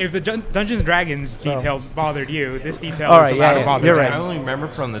Hey, know. if the Dungeons and Dragons detail bothered you, this detail All is right, about yeah, to bother you're me. right. I only remember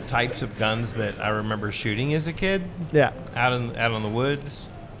from the types of guns that I remember shooting as a kid Yeah. out on the woods.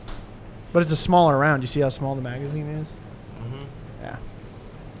 But it's a smaller round. You see how small the magazine is? Mm-hmm. Yeah.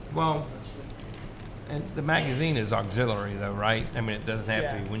 Well, and the magazine is auxiliary though, right? I mean, it doesn't have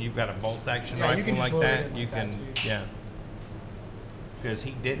Yeah. to be. When you've got a bolt action Yeah, you rifle can just like load that, it you like can, that, yeah. Because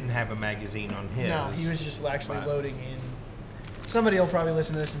he didn't have a magazine on his. No, he was just actually Right. loading in. Somebody will probably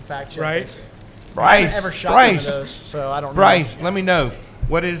listen to this and fact check Right. this. I Bryce, haven't ever shot one of Bryce, those, so I don't know. Bryce, let me know.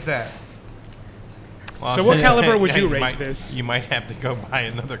 What is that? Well, So what caliber would you rate might, this? You might have to go buy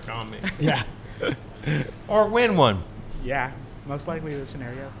another comic. Yeah. Or win one. Yeah, most likely the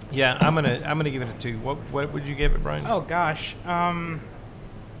scenario. Yeah, I'm gonna give it a 2. What would you give it, Brian? Oh gosh,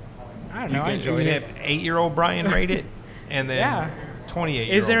 I don't know. I enjoyed you it. have 8-year-old Brian rate it, and then 28-year-old.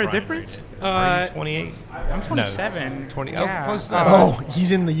 Is there a Brian difference? Are you 28? I'm 27. No. 20. Yeah. Oh, close enough. Oh,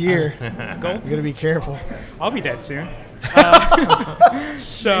 he's in the year. Go. You gotta be careful. I'll be dead soon.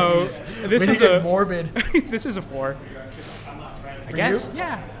 So this is a morbid. this is a 4. I For guess. you?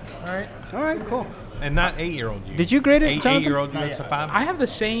 Yeah. All right, cool. And not 8-year-old you. Did you grade it, Jonathan? 8-year-old you, it's a 5. I have the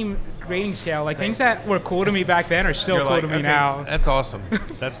same grading scale. Like things that were cool to me back then are still You're cool like, to me okay, now. That's awesome.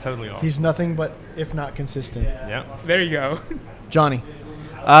 That's totally awesome. He's nothing but if not consistent. Yeah. There you go. Johnny.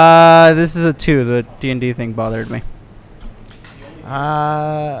 This is a 2. The D&D thing bothered me.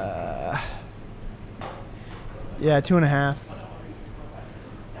 Yeah, 2.5.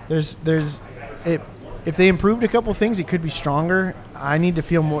 If they improved a couple things, it could be stronger. I need to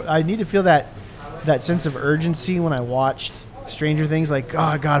feel more. I need to feel that sense of urgency when I watched Stranger Things. Like, oh,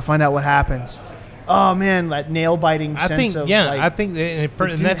 I gotta find out what happens. Oh man, that nail biting sense of. I think, and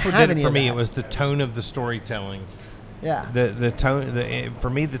that's what did it for me. That. It was the tone of the storytelling. Yeah. The tone. For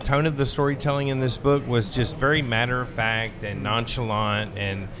me, the tone of the storytelling in this book was just very matter of fact and nonchalant,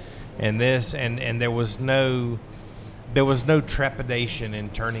 and there was no trepidation in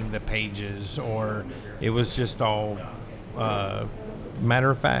turning the pages, or it was just all matter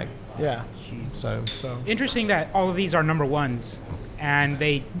of fact. Yeah. So Interesting that all of these are number 1s, and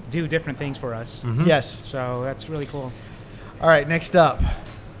they do different things for us. Mm-hmm. Yes. So that's really cool. All right. Next up.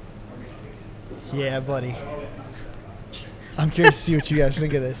 Yeah, buddy. I'm curious to see what you guys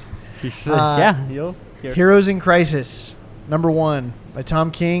think of this. You'll hear. Heroes in Crisis, number 1 by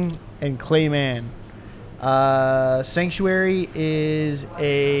Tom King and Clay Mann. Sanctuary is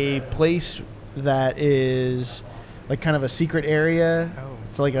a place that is like kind of a secret area.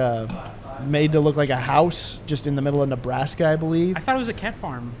 It's like made to look like a house just in the middle of Nebraska, I believe. I thought it was a cat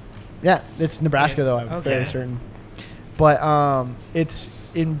farm. Yeah, it's Nebraska though, I'm fairly certain. But it's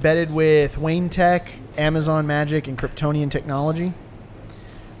embedded with Wayne Tech, Amazon Magic, and Kryptonian technology.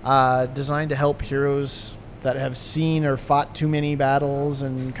 Designed to help heroes that have seen or fought too many battles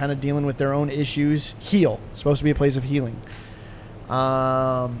and kind of dealing with their own issues heal. It's supposed to be a place of healing.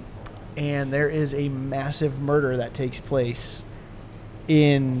 And there is a massive murder that takes place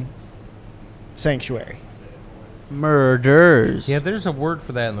in Sanctuary. Murders. yeah, there's a word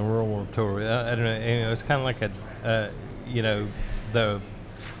for that in the real world tour. I don't know. It's kind of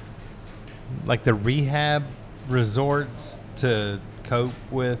like the rehab resorts to cope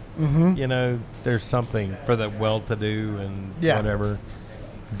with. Mm-hmm. There's something for the well-to-do and Yeah. whatever.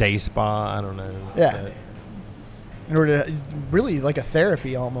 Day spa, I don't know. Yeah. In order to really like a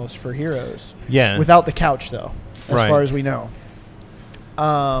therapy almost for heroes. Yeah. Without the couch though, as Right. far as we know.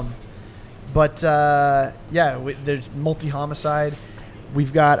 There's multi-homicide.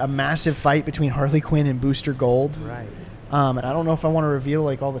 We've got a massive fight between Harley Quinn and Booster Gold. Right. And I don't know if I want to reveal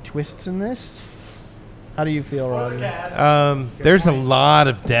like all the twists in this. How do you feel, Roger? There's a lot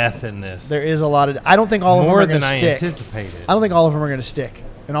of death in this. There is a lot of. I don't think all of them More are going than to I stick. anticipated. I don't think all of them are going to stick.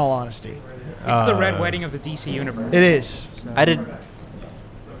 In all honesty, It's the red wedding of the DC universe. it is.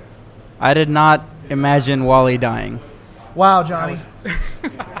 I did not imagine Wally dying. Wow, Johnny.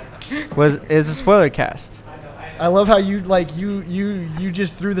 Is a spoiler cast. I love how you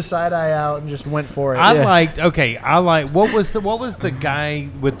just threw the side eye out and just went for it. I liked what was the guy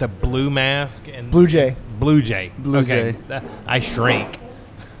with the blue mask and Blue Jay. Blue Jay. Blue okay. Jay. I shrink.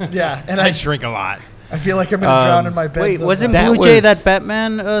 Yeah, and I shrink a lot. I feel like I'm going to drown in my bed. Wait, wasn't That Blue Jay was- that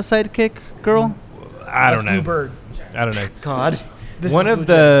Batman sidekick girl? I don't know. Blue Bird. I don't know. God. This One is of Blue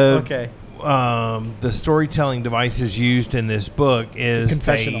the Okay. the storytelling devices used in this book is they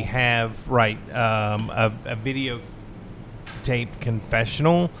confessional. have a video tape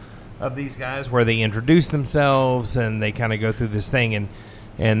confessional of these guys where they introduce themselves and they kind of go through this thing,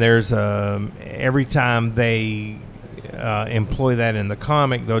 and there's every time they employ that in the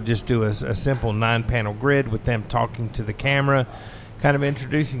comic, they'll just do a simple 9-panel grid with them talking to the camera, kind of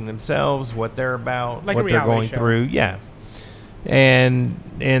introducing themselves, what they're about, Like what a they're reality going show. through. Yeah. And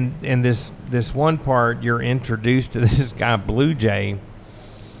in this one part, you're introduced to this guy Blue Jay,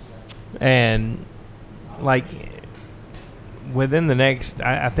 and like within the next,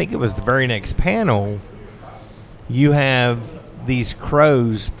 I think it was the very next panel, you have these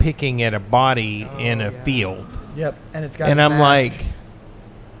crows picking at a body in a field. Yep, and it's got. And his I'm mask.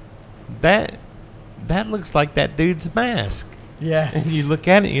 like, that looks like that dude's mask. Yeah. And you look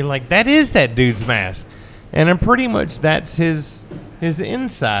at it, and you're like, that is that dude's mask. And I'm pretty much that's his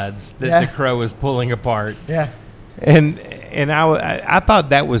insides that the crow is pulling apart. Yeah. And I thought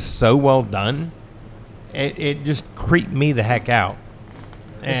that was so well done. It just creeped me the heck out.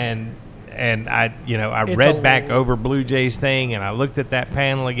 And and I read back over Blue Jay's thing, and I looked at that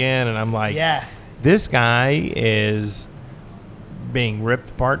panel again, and I'm like, this guy is being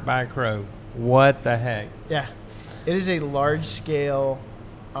ripped apart by a crow. What the heck? Yeah. It is a large scale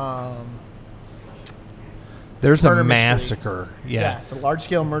there's a massacre. Yeah, it's a large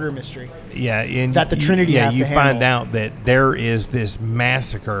scale murder mystery. Yeah, and that the Trinity have you to find handle. out that there is this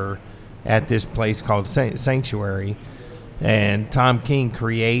massacre at this place called Sanctuary, and Tom King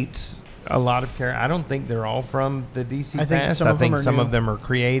creates a lot of characters. I don't think they're all from the DC past. I think some of them are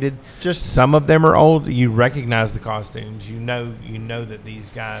created. Just some of them are old. You recognize the costumes. You know that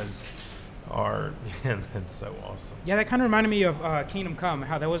these guys are. That's so awesome. Yeah, that kind of reminded me of Kingdom Come.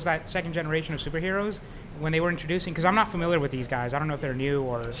 How there was that second generation of superheroes when they were introducing. Because I'm not familiar with these guys. I don't know if they're new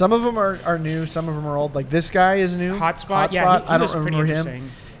or. Some of them are new. Some of them are old. Like this guy is new. Hotspot. Yeah, he I don't was remember pretty him.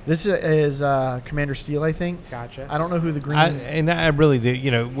 interesting. This is Commander Steel, I think. Gotcha. I don't know who the green. I really do.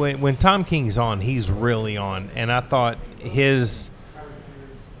 You know, when Tom King's on, he's really on. And I thought his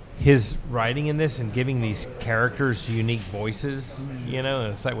writing in this and giving these characters unique voices, you know,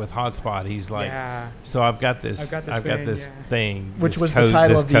 and it's like with Hotspot, he's like, so I've got this thing, which was code, the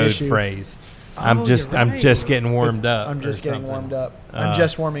title this of the code issue. phrase. Oh, I'm just getting warmed up. I'm just getting something. warmed up. I'm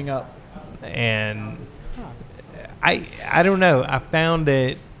just warming up. And I don't know. I found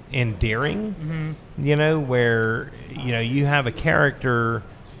it endearing, you know, where, you know, you have a character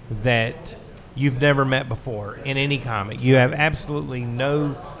that you've never met before in any comic. You have absolutely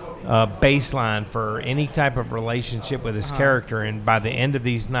no baseline for any type of relationship with this character, and by the end of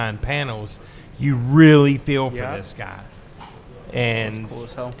these 9 panels, you really feel for this guy. And cool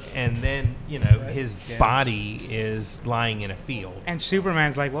as hell. And then, you know, his body is lying in a field. And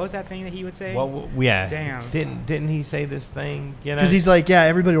Superman's like, what was that thing that he would say? Well, yeah. Damn. Didn't he say this thing? You know, Because he's like, yeah,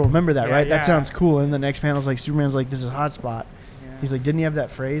 everybody will remember that, right? Yeah. That sounds cool. And the next panel's like, Superman's like, this is Hotspot. Yeah. He's like, didn't he have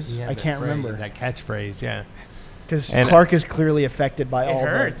that phrase? Yeah, I can't remember. that catchphrase. Yeah. Because And- Clark is clearly affected by It all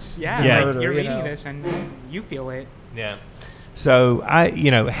hurts. the Yeah. murder, You're you reading know? this and you feel it. Yeah. So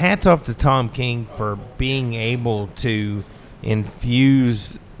hats off to Tom King for being able to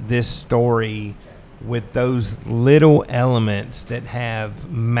infuse this story with those little elements that have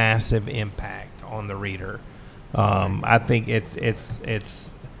massive impact on the reader. I think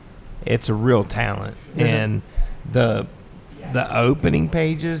it's a real talent. And the opening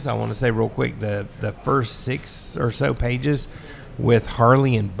pages, I want to say real quick, the first 6 or so pages with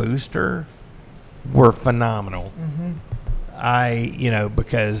Harley and Booster were phenomenal.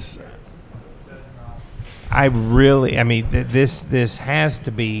 Because this has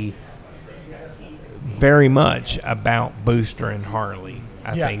to be very much about Booster and Harley.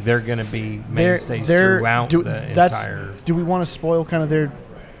 I think they're going to be mainstays throughout the entire. Do we want to spoil kind of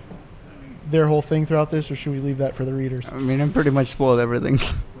their whole thing throughout this, or should we leave that for the readers? I mean, I pretty much spoiled everything.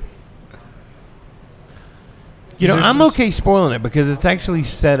 I'm okay spoiling it because it's actually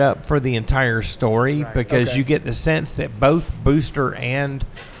set up for the entire story, because you get the sense that both Booster and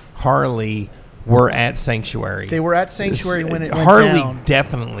Harley were at Sanctuary. They were at Sanctuary when it went Harley down.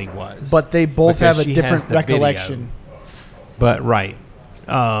 Definitely was. But they both because have a she different has the recollection. video. But, right.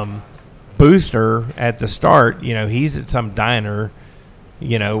 Booster, at the start, he's at some diner.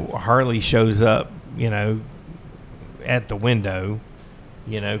 Harley shows up, at the window,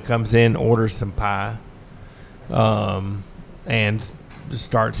 comes in, orders some pie. And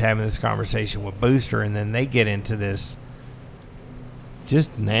starts having this conversation with Booster, and then they get into this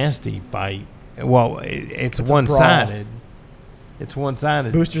just nasty fight. Well, it's one-sided. It's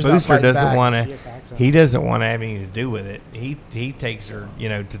one-sided. Booster doesn't want to. attacks him. He doesn't want anything to do with it. He takes her,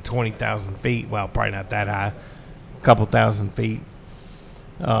 to 20,000 feet. Well, probably not that high, a couple thousand feet,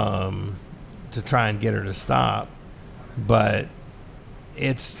 to try and get her to stop. But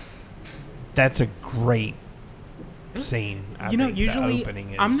that's a great scene. Usually the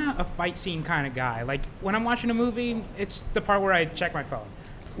opening is. I'm not a fight scene kind of guy. Like when I'm watching a movie, it's the part where I check my phone.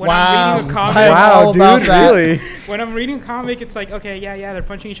 When I'm reading a comic, I'm all about that. when I'm reading a comic, it's like, okay, yeah, they're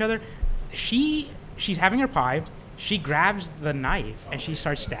punching each other. She's having her pie. She grabs the knife and she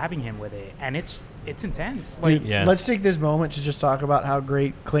starts stabbing him with it, and it's intense. Like, Dude, let's take this moment to just talk about how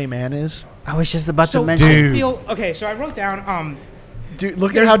great Clay Mann is. I was just about to so mention. Dude. I feel okay. So I wrote down. Dude,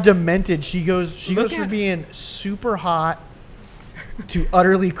 look at how demented she goes. She Look goes from at- being super hot to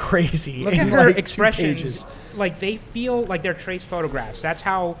utterly crazy. Look in at her like 2 expressions. pages. Like they feel like they're traced photographs. That's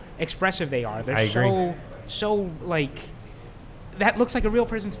how expressive they are. They're I agree. so like that looks like a real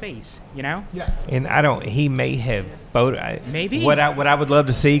person's face, Yeah. And he may have Maybe. What I would love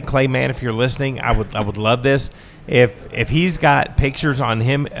to see, Clay Mann, if you're listening, I would love this. If he's got pictures on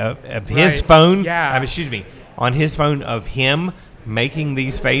him of his Right. phone, Yeah. excuse me, on his phone of him making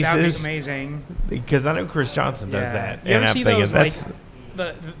these That would be faces. amazing. Because I know Chris Johnson does that. You ever I'm see thinking those like that's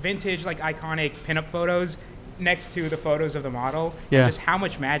the vintage like iconic pinup photos next to the photos of the model? Yeah. Just how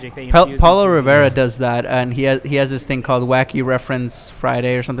much magic they infuse Paulo into Rivera these. does that, and he has this thing called Wacky Reference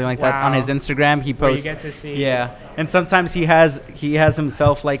Friday or something like that on his Instagram. He Where you posts, get to see. yeah, and sometimes he has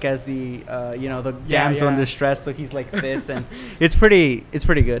himself like as the the damsel in distress, so he's like this, and it's pretty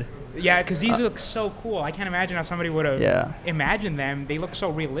good. Yeah, because these look so cool. I can't imagine how somebody would have imagined them. They look so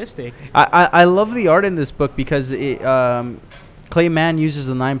realistic. I love the art in this book because Clay Mann uses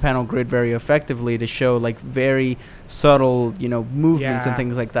the 9-panel grid very effectively to show like very subtle, movements and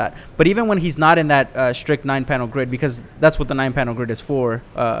things like that. But even when he's not in that strict 9-panel grid, because that's what the 9-panel grid is for,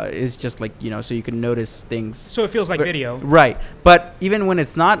 is just like, so you can notice things. So it feels like video. Right. But even when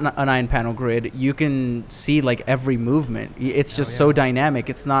it's not a 9-panel grid, you can see like every movement. It's just so dynamic.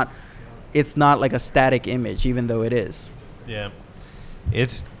 It's not like a static image, even though it is. Yeah.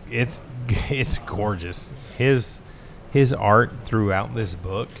 It's gorgeous. His art throughout this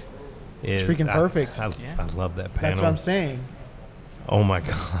book is freaking perfect. I love that panel. That's what I'm saying. Oh my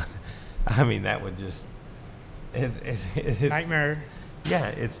god! I mean, that would just it's Nightmare. Yeah,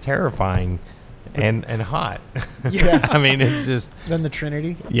 it's terrifying and hot. Yeah. I mean, it's just Then the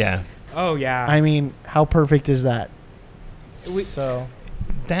Trinity. yeah. Oh yeah. I mean, how perfect is that? So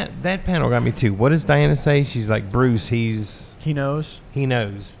That panel got me too. What does Diana say? She's like, Bruce. He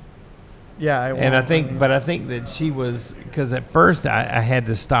knows. Yeah, I think that she was, because at first I had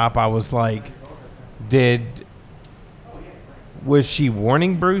to stop. I was like, was she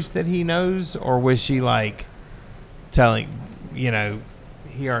warning Bruce that he knows, or was she like telling, he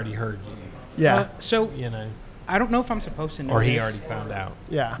already heard you? Yeah. So I don't know if I'm supposed to know. Or he this. already found out.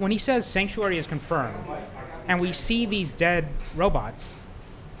 Yeah. When he says sanctuary is confirmed, and we see these dead robots,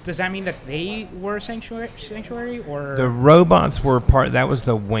 does that mean that they were sanctuary or The robots were part. That was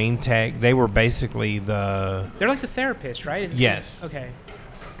the Wayne Tech. They were basically they're like the therapists, right? Yes. Okay.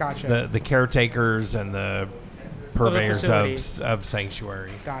 Gotcha. The caretakers and the purveyors facility. of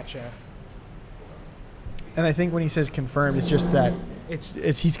sanctuary. Gotcha. And I think when he says confirmed, it's just that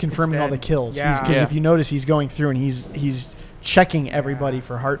he's confirming all the kills. Yeah. Because if you notice, he's going through and he's checking everybody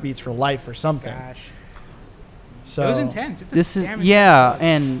for heartbeats, for life, or something. Gosh. So It was intense. It's This is damn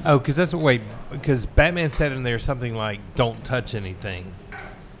and because Batman said in there something like, "Don't touch anything,"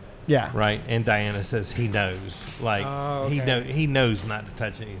 yeah, right? And Diana says he knows, like Oh, okay. he knows not to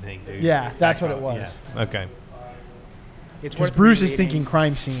touch anything, dude. yeah, that's what it was. Yeah. Okay. It's Because worth Bruce is rereading. thinking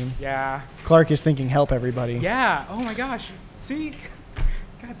crime scene. Yeah. Clark is thinking help everybody. Yeah. Oh my gosh. See.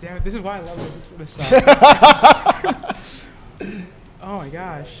 God damn it. This is why I love this stuff. Oh my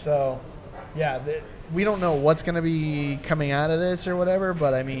gosh. So, yeah, we don't know what's going to be coming out of this or whatever,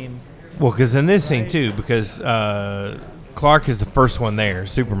 but I mean, Well, because in this scene too, because Clark is the first one there,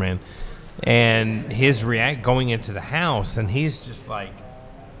 Superman, and his going into the house, and he's just like,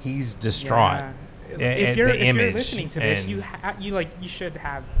 he's distraught. Yeah. at If you're the image. listening to this, and- you should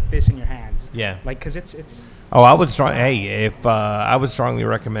have this in your hands. Yeah. Like, because it's. Oh, I would I would strongly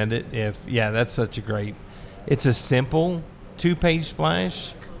recommend it. That's such a great. It's a simple 2-page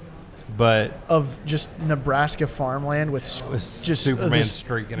splash, but of just Nebraska farmland with just Superman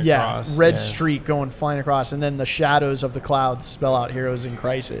streaking across. across. Red streak going flying across, and then the shadows of the clouds spell out heroes in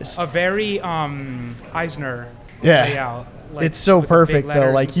crisis. A very Eisner Yeah. layout. Like, It's so with the big perfect though.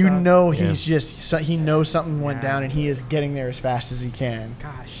 letters Like and stuff. he knows something went Yeah. down, and he is getting there as fast as he can.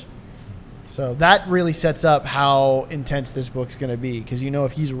 Gosh. So that really sets up how intense this book's going to be, because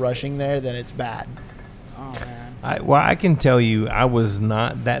if he's rushing there, then it's bad. Oh man. I can tell you, I was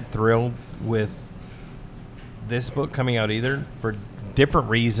not that thrilled with this book coming out either, for different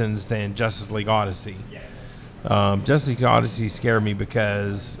reasons than Justice League Odyssey. Justice League Odyssey scared me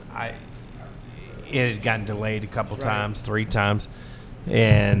because it had gotten delayed a couple times, 3 times,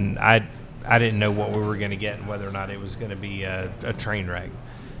 and I didn't know what we were going to get and whether or not it was going to be a train wreck.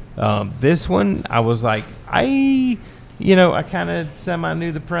 This one, I was like, I kind of semi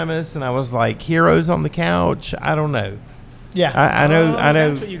knew the premise, and I was like, heroes on the couch. I don't know. Yeah, I know.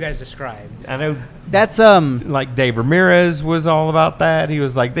 That's what you guys described. I know. that's Like Dave Ramirez was all about that. He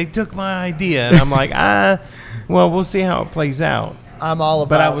was like, they took my idea, and I'm like, well, we'll see how it plays out. I'm all about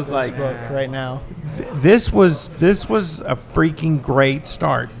But I was this like- book right now. This was a freaking great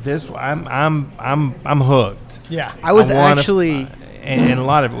start. I'm hooked. Yeah, I was I wanna- actually And a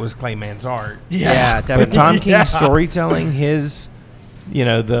lot of it was Clayman's art. yeah, definitely. But Tom King's storytelling, the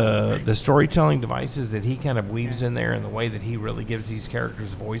storytelling devices that he kind of weaves in there, and the way that he really gives these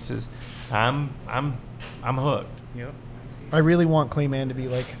characters voices, I'm hooked. Yep. I really want Clayman to be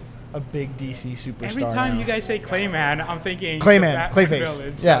like a big DC superstar. Every time now. you guys say Clayman, I'm thinking Clayman, the Batman Clayface.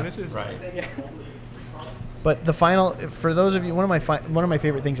 villain, Yeah. So this is Right. Yeah. But the final, for those of you, one of my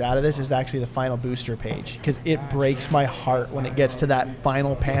favorite things out of this is actually the final booster page, because it breaks my heart when it gets to that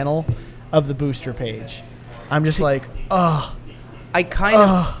final panel of the booster page. I'm just like, oh. I kind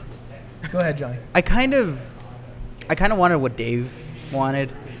of. Go ahead, Johnny. I kind of wanted what Dave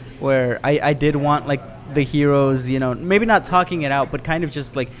wanted, where I did want like the heroes, maybe not talking it out, but kind of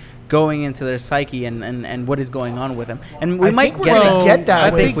just like going into their psyche and what is going on with them. And we might get that.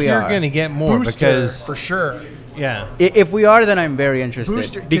 I think we you're are going to get more Booster, because for sure. Yeah. If we are, then I'm very interested.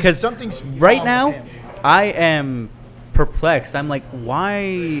 Booster, because something's right wrong now, with him. I am perplexed. I'm like,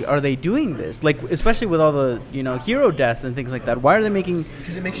 why are they doing this? Like, especially with all the hero deaths and things like that. Why are they making?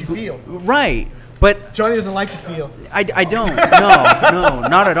 Because it makes you feel. Right, but Johnny doesn't like to feel. I don't. No,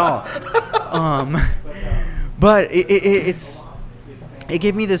 not at all. But it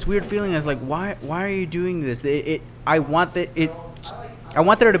gave me this weird feeling. I was like, why are you doing this? I want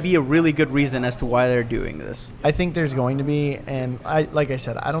there to be a really good reason as to why they're doing this. I think there's going to be, and like I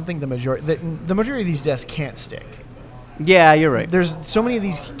said, I don't think the majority of these deaths can't stick. Yeah, you're right. There's so many of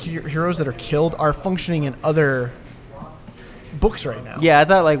these heroes that are killed are functioning in other books right now. Yeah, I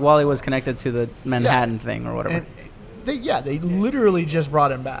thought like Wally was connected to the Manhattan thing or whatever. And they literally just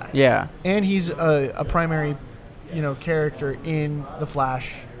brought him back. Yeah. And he's a primary, character in the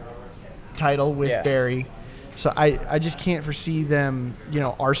Flash title with Barry. So I just can't foresee them,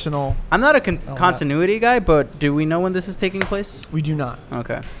 Arsenal. I'm not a continuity guy, but do we know when this is taking place? We do not.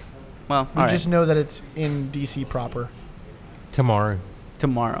 Okay. Well, we just know that it's in DC proper. Tomorrow.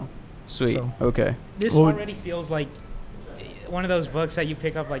 Sweet. So. Okay. This already feels like one of those books that you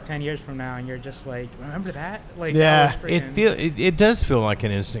pick up like 10 years from now and you're just like, remember that? Like, yeah. It does feel like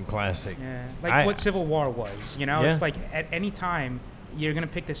an instant classic. Yeah. Like what Civil War was, Yeah. It's like at any time you're going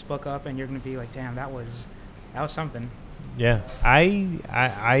to pick this book up and you're going to be like, damn, that was something. Yeah. I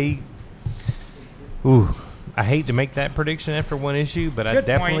hate to make that prediction after one issue, but I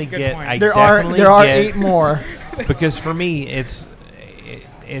definitely get. I there are 8 more. Because for me, it's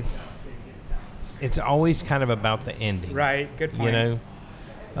always kind of about the ending. Right. Good point.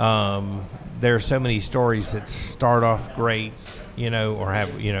 There are so many stories that start off great, or have,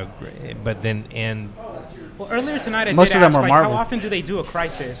 but then end. Well, earlier tonight I Most did of them ask, are like, Marvel. how often do they do a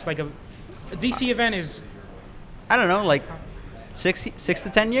crisis? Like a DC event is, I don't know, like 6 to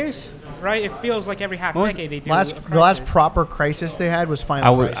 10 years. right? It feels like every half decade they do. The last proper crisis they had was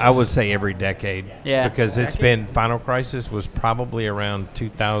Final Crisis. I would say every decade. Yeah. Because it's been Final Crisis was probably around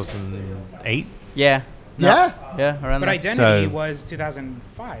 2008. Yeah. Yeah. Yeah, around But there. Identity So- was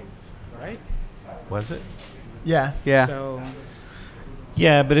 2005, right? Was it? Yeah. Yeah. So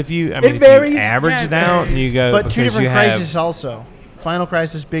Yeah, but if you varies. average Yeah, it it out and you go, But 2 because different you have- crises also. Final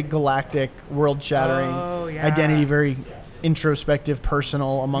Crisis, big galactic, world-shattering. Oh, yeah. Identity, very introspective,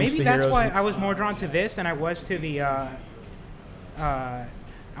 personal amongst maybe the that's heroes. why I was more drawn to this than I was to the I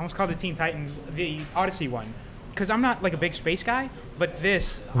almost called it Teen Titans, the Odyssey one, because I'm not like a big space guy, but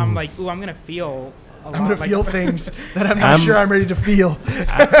this I'm like, ooh, I'm gonna feel. I'm going to feel things that I'm not sure I'm ready to feel.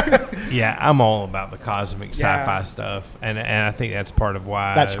 Yeah, I'm all about the cosmic sci-fi stuff, and I think that's part of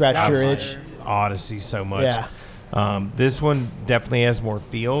why That scratched I your like itch. Odyssey so much. Yeah. This one definitely has more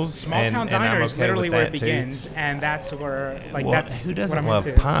feels. Small Town and I'm Diner is okay literally with where it that, too. begins, and that's where like Well, that's who what doesn't I'm love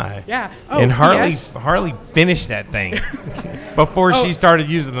into. pie? Yeah. Oh, And yes. Harley finished that thing before she started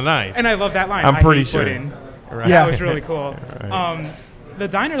using the knife. And I love that line. I'm I pretty hate sure. pudding. Right. Yeah. That was really cool. Right. The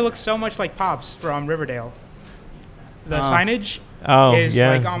diner looks so much like Pops from Riverdale. The signage Oh, is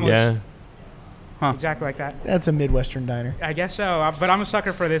yeah, like almost yeah. exactly like that. That's a Midwestern diner. I guess so. But I'm a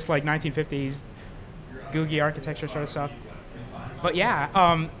sucker for this like 1950s googie architecture sort of stuff. But yeah,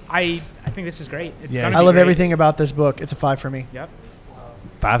 I think this is great. It's Yeah. gonna I be love great. everything about this book. It's a 5 for me. Yep.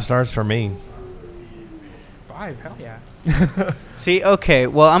 5 stars for me. 5. Hell yeah. See, okay.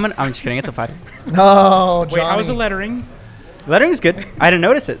 Well, I'm just kidding. It's a 5. Oh, Johnny. Wait, how was the lettering? Lettering's good. I didn't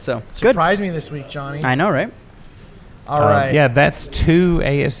notice it, so it's good. Surprised me this week, Johnny. I know, right? All right. Yeah, that's 2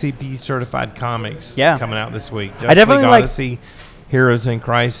 ASCP certified comics coming out this week. I definitely like Odyssey, Heroes in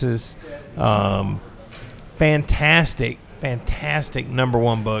Crisis. Fantastic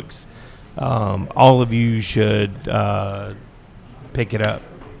 #1 books. All of you should pick it up.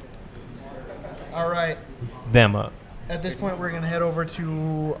 All right. Them up. At this point, we're going to head over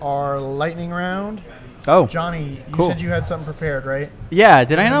to our lightning round. Oh, Johnny, you cool. said you had something prepared, right? Yeah.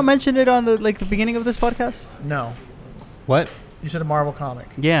 Did I not mention it on the beginning of this podcast? No. What? You said a Marvel comic.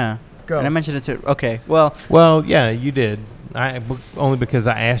 Yeah. Go. And I mentioned it too. Okay. Well. Well, yeah, you did. Only because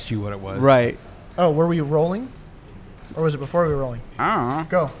I asked you what it was. Right. Oh, were we rolling? Or was it before we were rolling? I don't know.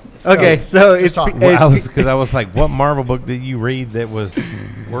 Go. Okay, Go. so Just it's talk. Because I was like, what Marvel book did you read that was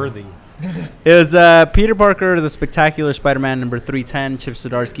worthy? It was Peter Parker, The Spectacular Spider-Man number 310, Chip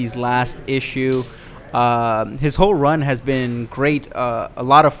Zdarsky's last issue. His whole run has been great, a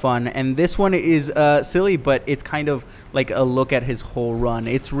lot of fun, and this one is silly, but it's kind of like a look at his whole run.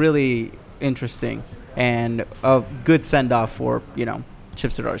 It's really interesting and a good send-off for,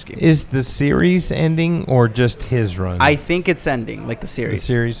 Chip Zdarsky. Is the series ending or just his run? I think it's ending, like the series. The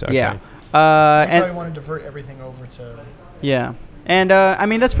series? Okay. Yeah. You probably And want to divert everything over to... yeah. And, I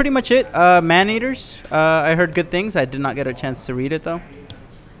mean, that's pretty much it. Man-Eaters, I heard good things. I did not get a chance to read it, though.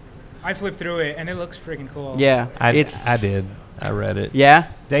 I flipped through it, and it looks freaking cool. Yeah. I did. I read it. Yeah?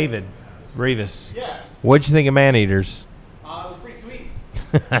 David Rivas. Yeah. What'd you think of Man-Eaters? It was pretty sweet.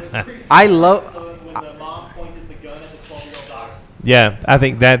 It was pretty sweet. I love... When the mom pointed the gun at the 12-year-old daughter. Yeah, I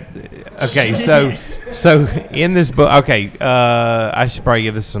think that. Okay, so in this book, okay, I should probably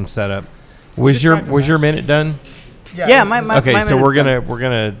give this some setup. Was your minute done? Yeah, my Okay, so minute's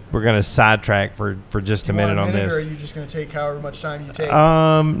we're gonna sidetrack for just a minute on this. Or are you just going to take however much time you take?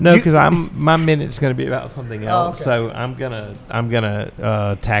 No, because my minute's gonna be about something else. okay. So I'm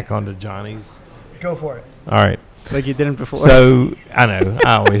gonna tack onto Johnny's. Go for it. All right. like you didn't before. So I know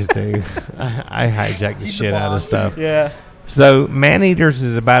I always do. I hijack the He's shit the out of boss. stuff. yeah. So Man-Eaters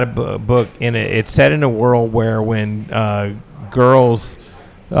is about a book, and it's set in a world where when girls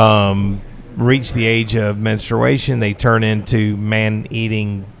reach the age of menstruation, they turn into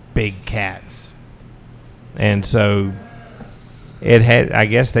man-eating big cats. And so I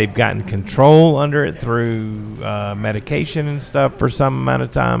guess they've gotten control under it through medication and stuff for some amount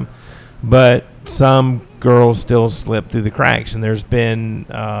of time, but some girls still slip through the cracks, and there's been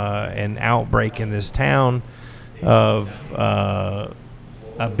an outbreak in this town of a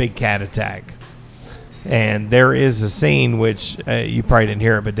big cat attack. And there is a scene which you probably didn't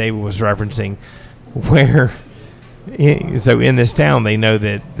hear it, but David was referencing, where so in this town they know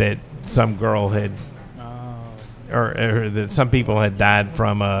that some girl had or that some people had died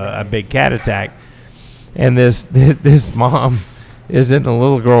from a big cat attack, and this mom is in the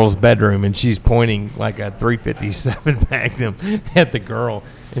little girl's bedroom, and she's pointing like a .357 Magnum at the girl,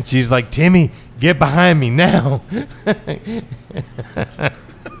 and she's like, "Timmy, get behind me now."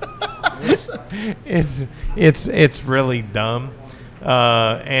 It's really dumb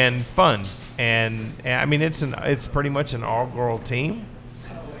and fun, and I mean it's pretty much an all-girl team.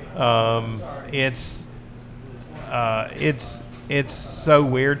 It's so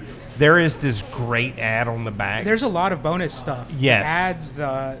weird. There is this great ad on the back. There's a lot of bonus stuff. Yes. Ads.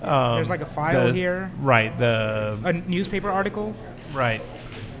 There's like a file here. Right. A newspaper article. Right.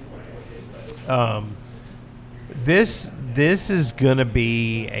 This is gonna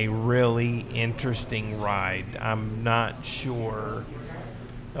be a really interesting ride. I'm not sure.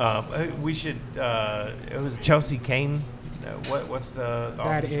 We should. It was Chelsea Kane. What's the That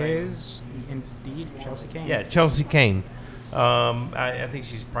author's name? is indeed Chelsea Kane. Yeah, Chelsea Kane. I think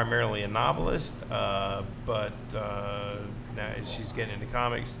she's primarily a novelist, but now she's getting into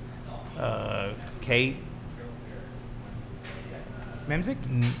comics. Kate. Memzik?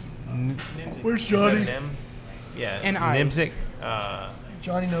 Where's Johnny? Yeah, And I. Nimzik.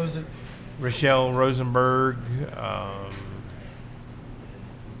 Johnny knows it. Rochelle Rosenberg.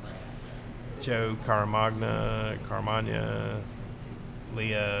 Joe Caramagna,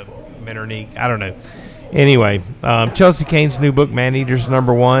 Leah Metternich. I don't know. Anyway, Chelsea Kane's new book, Man-Eaters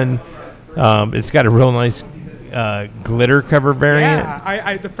 #1. It's got a real nice glitter cover variant. Yeah,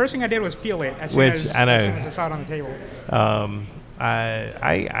 I the first thing I did was feel it as soon Which, as I know. as soon as I saw it on the table.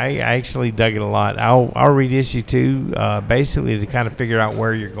 I actually dug it a lot. I'll read issue 2 basically to kind of figure out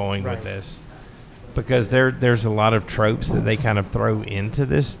where you're going with this, because there's a lot of tropes that they kind of throw into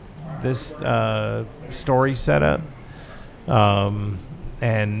this story setup.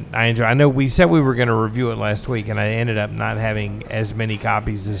 And I enjoy. I know we said we were going to review it last week, and I ended up not having as many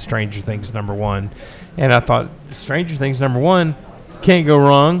copies as Stranger Things #1. And I thought Stranger Things #1 can't go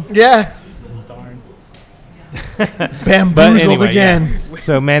wrong. Yeah. Darn. Bamboozled But anyway, again. yeah.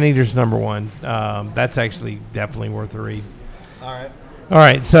 So Man-Eaters #1. That's actually definitely worth a read. All right. All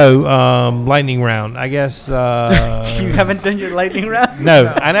right, so lightning round. I guess. You haven't done your lightning round? No,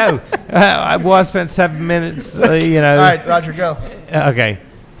 I know. I spent 7 minutes. All right, Roger, go. Okay,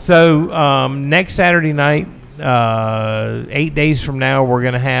 so next Saturday night, 8 days from now, we're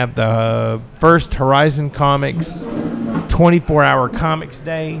gonna have the first Horizon Comics 24-hour Comics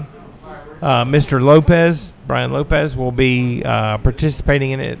Day. Mr. Lopez, Brian Lopez, will be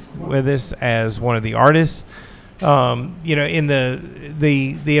participating in it with us as one of the artists. In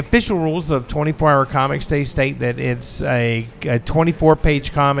the official rules of 24-hour comics, they state that it's a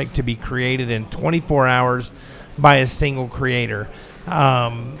 24-page comic to be created in 24 hours by a single creator.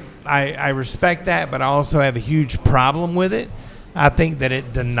 I respect that, but I also have a huge problem with it. I think that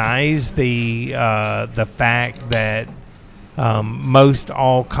it denies the fact that most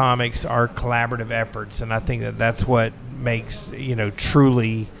all comics are collaborative efforts, and I think that that's what makes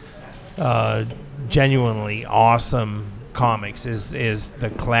truly genuinely awesome comics is the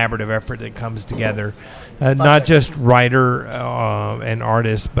collaborative effort that comes together, not just writer and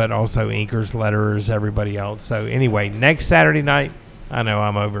artist, but also inkers, letterers, everybody else. So anyway, next Saturday night, I know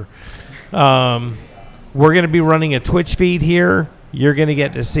I'm over. We're going to be running a Twitch feed here. You're going to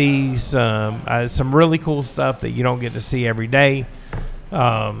get to see some really cool stuff that you don't get to see every day.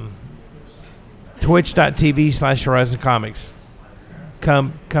 Twitch.tv/Horizon Comics.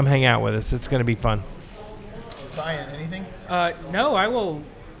 Come hang out with us. It's going to be fun. Brian, anything? No, I will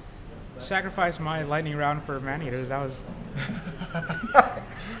sacrifice my lightning round for man-eaters. That was...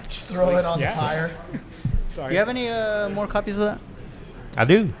 Just throw it on the fire. Sorry. Do you have any more copies of that? I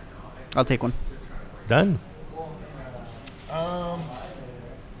do. I'll take one. Done. I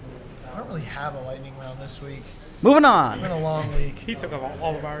don't really have a lightning round this week. Moving It's on. been a long week. He took up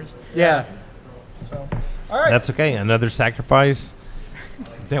all of ours. Yeah. So, all right. That's okay. Another sacrifice.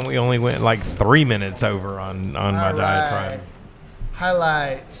 Then we only went like 3 minutes over on my All diatribe. right.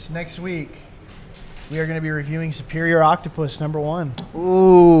 Highlights next week. We are going to be reviewing Superior Octopus #1.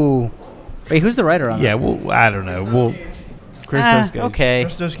 Ooh. Wait, who's the writer on that? Yeah, I don't know. Christos Gage. Okay.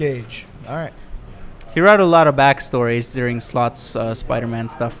 Christos Gage. All right. He wrote a lot of backstories during Slot's Spider-Man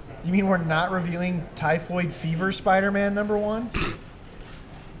stuff. You mean we're not reviewing Typhoid Fever Spider-Man #1?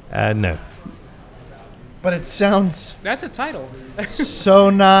 No. But it sounds That's a title. so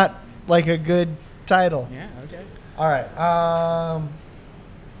not like a good title. Yeah, okay. All right.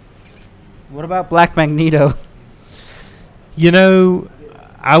 What about Black Magneto?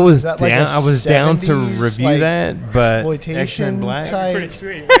 I was Is that like down. a I was down to 70s, review like, that, but exploitation X-Men Black type. Pretty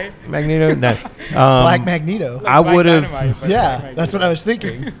sweet, right? Magneto. No. Black Magneto. I Black would Dynamite, have. but Yeah, Black that's what I was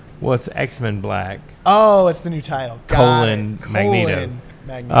thinking. What's X-Men Black? Oh, it's the new title. Got Colon it. Magneto.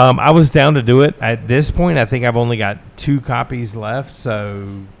 Magneto. I was down to do it. At this point, I think I've only got 2 copies left, so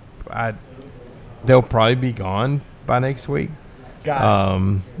they'll probably be gone by next week. Got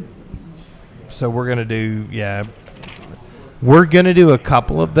it. So we're gonna do We're gonna do a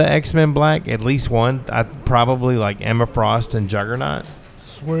couple of the X-Men Black, at least one. I probably like Emma Frost and Juggernaut.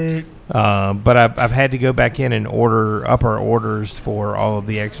 Sweet. But I've had to go back in and order up our orders for all of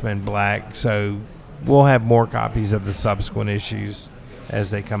the X-Men Black, so we'll have more copies of the subsequent issues as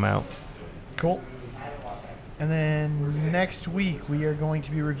they come out. Cool. And then next week we are going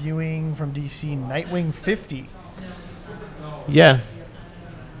to be reviewing from DC Nightwing 50. Yeah.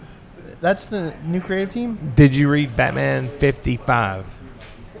 That's the new creative team? Did you read Batman 55?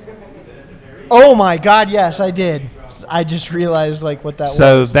 Oh my God, yes, I did. I just realized what that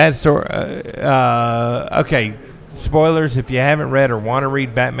So was. that's okay. Spoilers if you haven't read or want to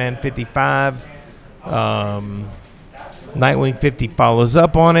read Batman 55. Nightwing 50 follows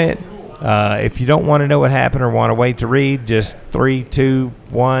up on it. If you don't want to know what happened or want to wait to read, just 3, 2,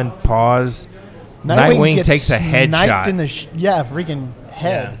 1, pause. Nightwing gets takes a sniped headshot. in the freaking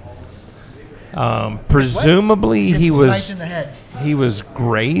head. Presumably Gets he sniped in the head. was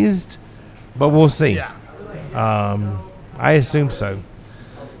grazed, but we'll see. Yeah. I assume so.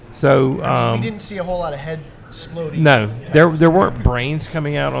 So We didn't see a whole lot of head exploding. no, there weren't brains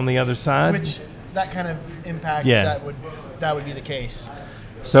coming out on the other side. Which that kind of impact Yeah. that would be the case.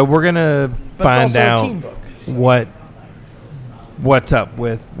 So we're gonna But find it's also out a teen book. what's up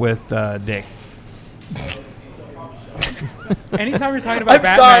with Dick. Anytime we're talking about I'm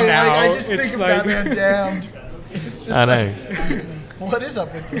Batman sorry, now, I just it's think of like Batman Damned. It's just I know. what is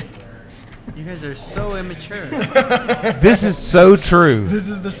up with you? You guys are so immature. This is so true, This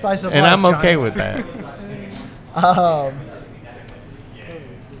is the spice of and life, I'm okay Johnny. with that.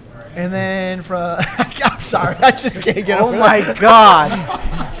 And then from I'm sorry, I just can't get Oh over my God.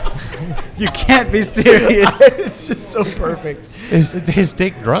 You can't be serious. that. It's just so perfect. Is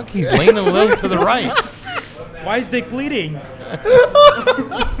Dick drunk? He's leaning a little to the right. why is Dick bleeding?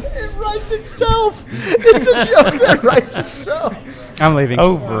 It writes itself. It's a joke that writes itself. I'm leaving.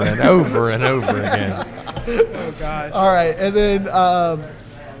 Over and over and over again. Oh God. All right, and then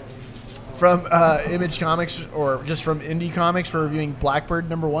from Image Comics or just from Indie Comics, we're reviewing Blackbird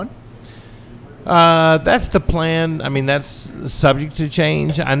 #1. That's the plan. I mean, that's subject to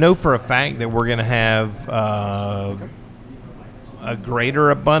change. I know for a fact that we're going to have a greater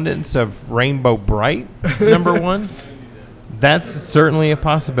abundance of Rainbow Bright, number one. That's certainly a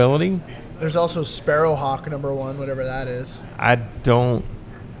possibility. There's also Sparrowhawk number 1, whatever that is. I think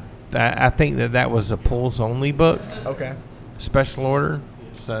that was a pulls only book. Okay. Special order.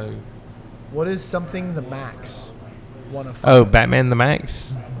 So. What is something the Max? 1 of 5. Oh, Batman the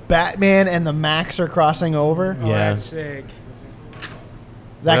Max. Batman and the Max are crossing over. Oh, Yeah. that's sick.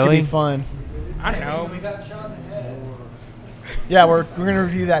 That Really? could be fun. I don't know. Yeah, we're gonna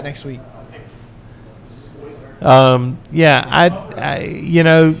review that next week.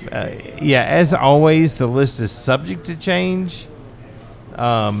 As always, the list is subject to change.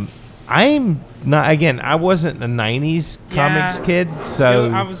 I'm not, again, I wasn't a 90s comics kid,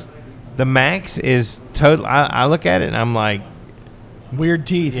 so the Max is total. I look at it and I'm like, Weird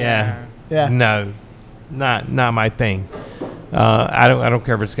teeth. yeah. Yeah. No, not my thing. I don't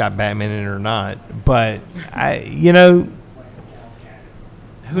care if it's got Batman in it or not, but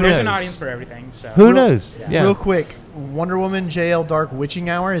who There's knows? an audience for everything. So Who knows? Yeah. Real quick, Wonder Woman JL Dark Witching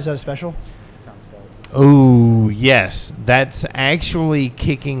Hour, is that a special? Sounds dope. Oh, yes. That's actually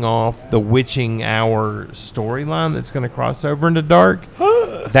kicking off the Witching Hour storyline that's going to cross over into Dark.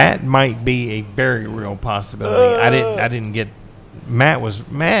 That might be a very real possibility. I didn't get Matt.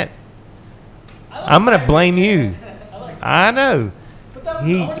 I'm going to blame you. I know.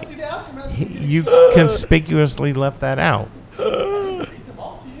 You conspicuously left that out.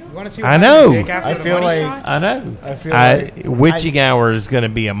 You want to see I what know. Dick after I the feel money like- shot? I know. I feel like Witching Hour is going to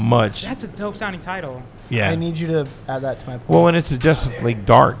be a much. That's a dope sounding title. Yeah. I need you to add that to my poll. Well, and it's a Justice League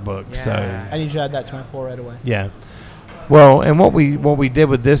Dark book, so. Yeah. I need you to add that to my poll right away. Yeah. Well, and what we did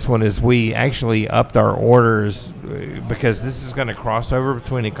with this one is we actually upped our orders because this is going to cross over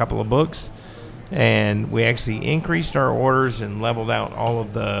between a couple of books, and we actually increased our orders and leveled out all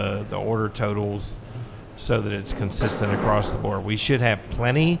of the order totals so that it's consistent across the board. We should have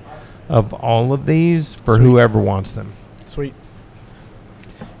plenty of all of these for whoever wants them. Sweet.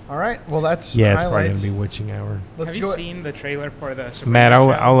 All right. Well, that's Yeah, it's probably highlights. going to be Witching Hour. Let's Have you go. seen the trailer for the Sabrina Matt, show?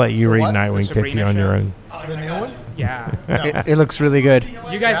 I'll let you The read what? Nightwing The 50 Sabrina on your show? own. The new one? Yeah. It looks really good.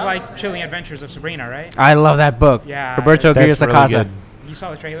 You guys liked Chilling Adventures of Sabrina, right? I love that book. Yeah. Roberto That's Aguirre really Sacasa. good. You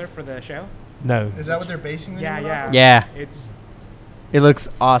saw the trailer for the show? No. Is that what they're basing the Yeah, new one yeah. off Yeah, It's it looks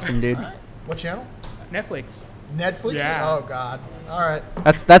awesome, dude. of? What channel? Netflix. Netflix? Yeah. Oh, God. All right.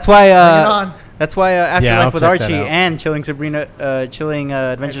 That's why Bring it on. that's why Afterlife I'll with check that Archie out. and Chilling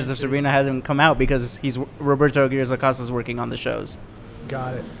Adventures of Sabrina hasn't come out because Roberto Aguirre Sacasa is working on the shows.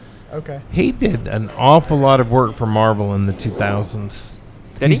 Got it. Okay. He did an awful lot of work for Marvel in the 2000s.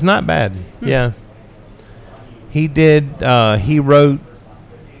 Did He's he? not bad. Yeah. He did. He wrote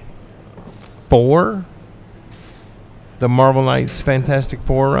 4, the Marvel Knights Fantastic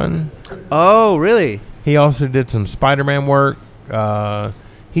Four run. Oh, really? He also did some Spider-Man work.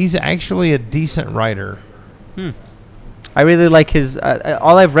 He's actually a decent writer. I really like his.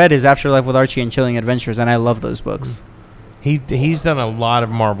 All I've read is Afterlife with Archie and Chilling Adventures, and I love those books. He's done a lot of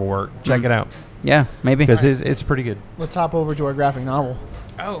Marvel work. Check it out Yeah, maybe. because it's pretty good. Let's hop over to our graphic novel.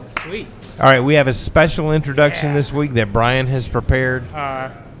 Oh, sweet. All right, we have a special introduction this week that Brian has prepared.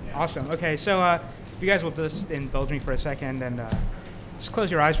 Awesome. Okay, so if you guys will just indulge me for a second and just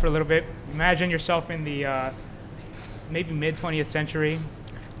close your eyes for a little bit. Imagine yourself in the maybe mid-20th century.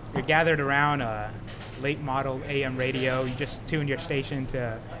 You're gathered around a late model AM radio. You just tune your station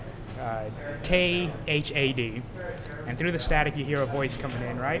to KHAD. And through the static, you hear a voice coming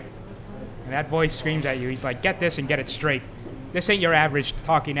in, right? And that voice screams at you. He's like, get this and get it straight. This ain't your average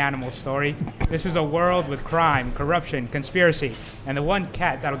talking animal story. This is a world with crime, corruption, conspiracy, and the one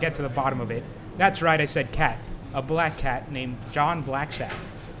cat that'll get to the bottom of it. That's right, I said cat. A black cat named John Blacksad.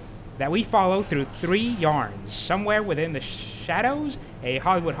 That we follow through 3 yarns. Somewhere within the shadows, a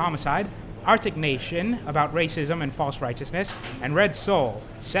Hollywood homicide, Arctic Nation about racism and false righteousness, and Red Soul,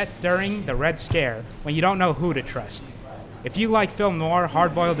 set during the Red Scare, when you don't know who to trust. If you like film noir,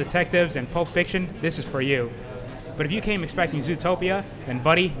 hard-boiled detectives, and Pulp Fiction, this is for you. But if you came expecting Zootopia, then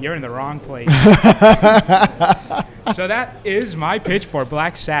buddy, you're in the wrong place. So that is my pitch for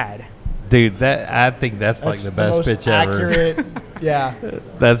Blacksad. Dude, I think that's like the best most pitch ever. accurate. Yeah.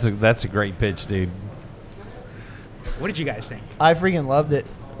 That's a great pitch, dude. What did you guys think? I freaking loved it.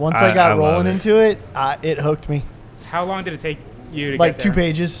 Once I I got love rolling it. into it, it hooked me. How long did it take you to Like get 2 there?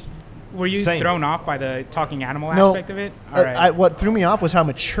 pages. Were you Same. thrown off by the talking animal No. aspect of it? All right. What threw me off was how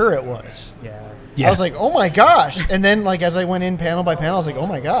mature it was. Yeah. Yeah. I was like, oh my gosh. And then like as I went in panel by panel, I was like, oh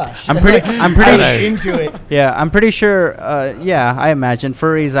my gosh. I'm And, pretty. like, I'm I pretty. was know. into it. Yeah, I'm pretty sure. Yeah, I imagine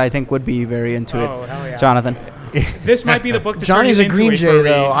furries. I think would be very into Oh, hell it. yeah. Jonathan. this might be the book to Johnny's turn a you Green into it for Jay, a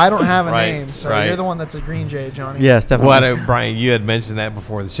though. read. I don't have a Right, name, so right. you're the one that's a Green Jay, Johnny. Yes, definitely. Well, I know, Brian, you had mentioned that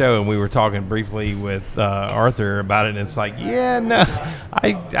before the show, and we were talking briefly with Arthur about it, and it's like, yeah, no,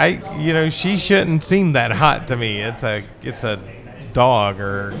 she shouldn't seem that hot to me. It's a dog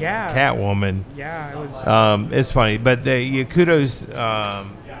or cat woman. Yeah, it was. It's funny, but kudos to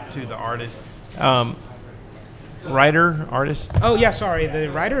the artist, artist. Oh yeah, sorry. The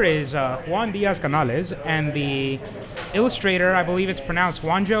writer is Juan Diaz Canales, and the illustrator, I believe it's pronounced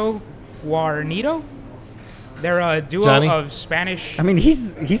Juanjo Guarnido. They're a duo Johnny? of Spanish. I mean,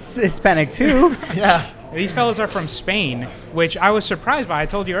 he's Hispanic too. Yeah. These fellows are from Spain, which I was surprised by. I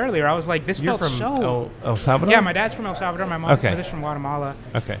told you earlier. I was like, this You're felt from so. El Salvador? Yeah, my dad's from El Salvador. My mom is from Guatemala.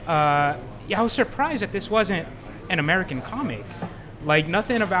 Okay. Yeah, I was surprised that this wasn't an American comic. Like,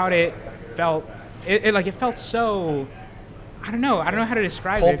 nothing about it felt. It felt so. I don't know how to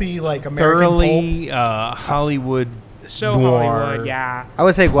describe Pulpy, like American Thoroughly Hollywood. So noir. Hollywood, yeah. I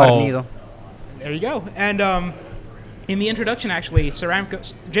would say Guarnido. There you go. And in the introduction, actually,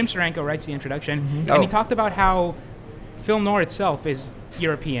 Jim Steranko writes the introduction, and he talked about how film noir itself is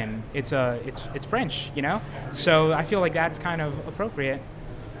European. It's French, you know. So I feel like that's kind of appropriate.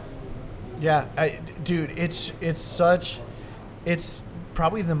 Yeah, dude, it's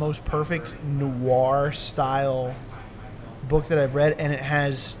probably the most perfect noir style book that I've read, and it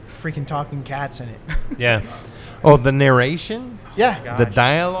has freaking talking cats in it. Yeah. Oh, the narration. Yeah. The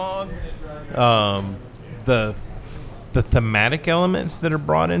dialogue. The thematic elements that are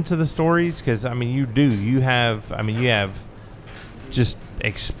brought into the stories, because I mean, you have just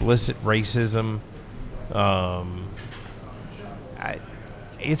explicit racism.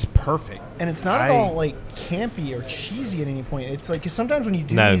 It's perfect, and it's not at all like campy or cheesy at any point. It's like, cause sometimes when you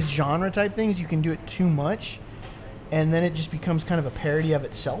do these genre type things, you can do it too much, and then it just becomes kind of a parody of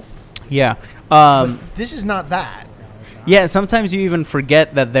itself. Yeah. But this is not that. Yeah, sometimes you even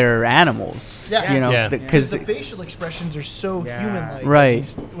forget that they're animals. Yeah. You know, because the facial expressions are so human-like. Right.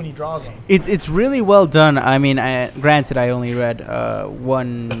 When he draws them. It's really well done. I mean, granted, I only read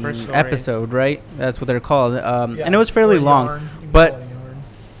one episode, right? That's what they're called. And it was fairly long. But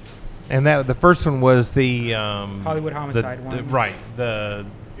and the first one was the Hollywood homicide one. Right.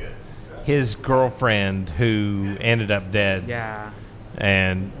 His girlfriend who ended up dead. Yeah.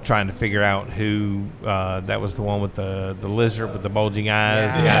 And trying to figure out who that was, the one with the lizard with the bulging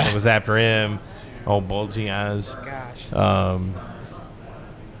eyes. The guy that was after him. Oh, bulging eyes. Gosh.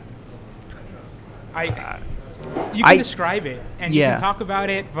 You can describe it and you can talk about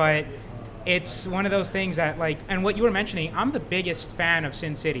it, but it's one of those things that, like, and what you were mentioning, I'm the biggest fan of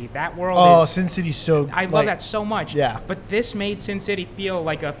Sin City. That world Oh, Sin City's so... I love that so much. Yeah. But this made Sin City feel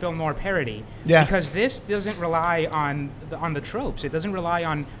like a film noir parody. Yeah. Because this doesn't rely on the tropes. It doesn't rely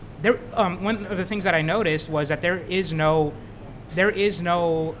on... one of the things that I noticed was that there is no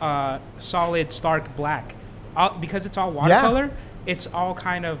solid, stark black. Because it's all watercolor, it's all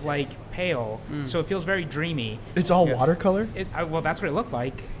kind of, like, pale. So it feels very dreamy. It's all watercolor? Well, that's what it looked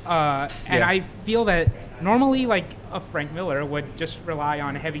like. And I feel that normally, like, a Frank Miller would just rely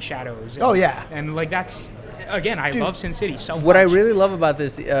on heavy shadows. And, like, that's... Again, I love Sin City so much. What I really love about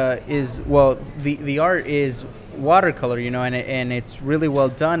this is, well, the art is watercolor, you know, and it's really well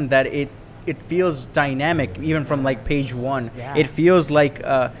done, that it feels dynamic, even from, like, page one. Yeah. It feels like...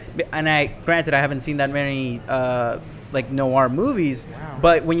 and granted, I haven't seen that many... like noir movies,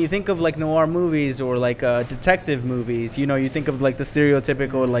 but when you think of like noir movies or like detective movies, you know, you think of like the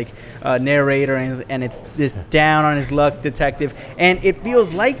stereotypical like narrator and it's this down on his luck detective, and it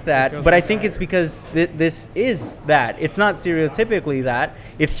feels like that. But I think it's because this is that. It's not stereotypically that.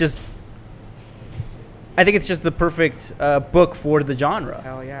 It's just, I think it's just the perfect book for the genre.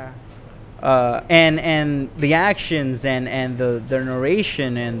 Hell yeah. And the actions and the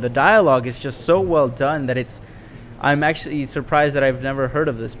narration and the dialogue is just so well done that I'm actually surprised that I've never heard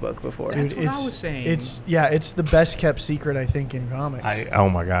of this book before. That's what I was saying. It's the best kept secret, I think, in comics. Oh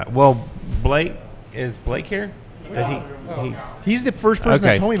my God. Well, is Blake here? He's the first person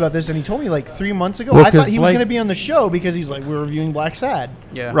that told me about this, and he told me like 3 months ago. Well, I thought he was going to be on the show because he's like, we're reviewing Blacksad.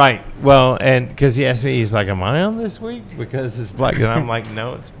 Yeah. Right. Well, and because he asked me, he's like, am I on this week? Because it's Blake. And I'm like,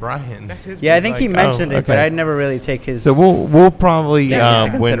 no, it's Brian. That's his I think he mentioned it, but I'd never really take his... So we'll probably,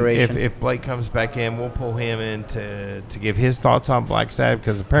 if Blake comes back in, we'll pull him in to give his thoughts on Blacksad,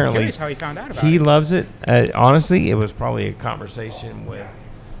 because apparently... I'm curious how he found out about it. He loves it. Honestly, it was probably a conversation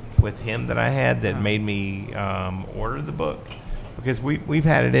with him that I had that made me order the book, because we've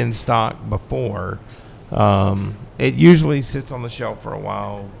had it in stock before. It usually sits on the shelf for a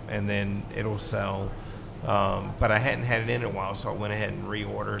while and then it'll sell. but I hadn't had it in a while, so I went ahead and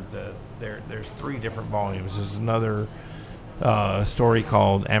reordered there's 3 different volumes. There's another story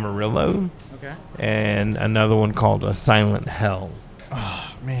called Amarillo, Okay. and another one called A Silent Hell.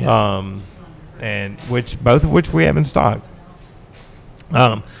 Oh man. And both of which we have in stock.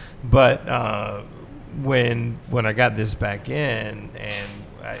 But when I got this back in, and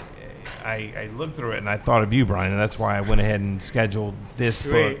I looked through it, and I thought of you, Brian, and that's why I went ahead and scheduled this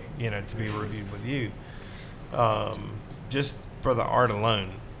book, to be reviewed with you, just for the art alone,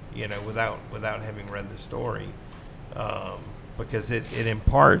 without having read the story, because it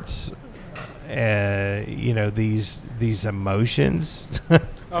imparts, these emotions.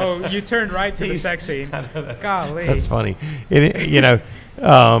 Oh, you turned right to the sex scene. Golly. That's funny. That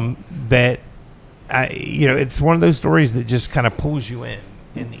it's one of those stories that just kind of pulls you in,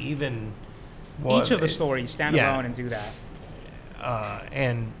 and even each of the stories stand alone and do that.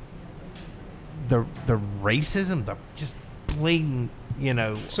 And the racism, the just blatant,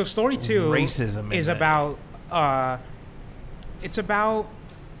 So story 2 racism is about it's about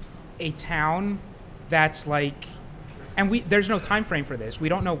a town that's like. And there's no time frame for this. We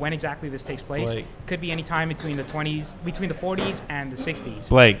don't know when exactly this takes place. Blake. Could be any time between the 40s and the 60s.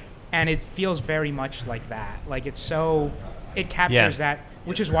 Blake. And it feels very much like that. Like it captures that,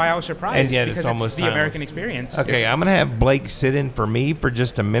 which is why I was surprised. And yet because it's almost the timeless. American experience. Okay, I'm gonna have Blake sit in for me for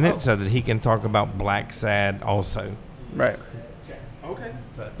just a minute so that he can talk about Blacksad also. Right. Okay.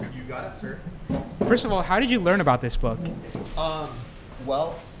 You got it, sir. First of all, how did you learn about this book?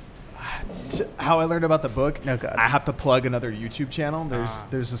 Well, how I learned about the book, Oh, God. I have to plug another YouTube channel. There's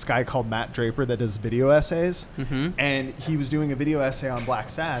this guy called Matt Draper that does video essays, and he was doing a video essay on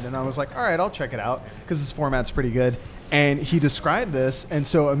Blacksad, and I was like, all right, I'll check it out because this format's pretty good. And he described this, and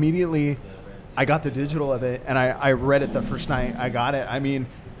so immediately I got the digital of it, and I read it the first night I got it. I mean,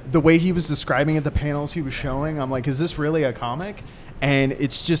 the way he was describing it, the panels he was showing, I'm like, is this really a comic? And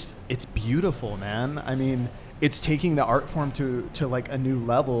it's beautiful, man. I mean, it's taking the art form to like a new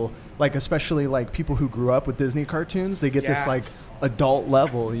level, like especially like people who grew up with Disney cartoons, they get this like adult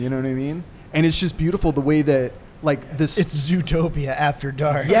level, you know what I mean? And it's just beautiful the way that like this. It's Zootopia after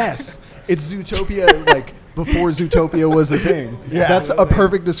dark. Yes, it's Zootopia like before Zootopia was a thing. Yeah, that's a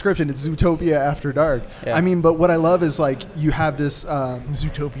perfect description. It's Zootopia after dark. Yeah. I mean, but what I love is like you have this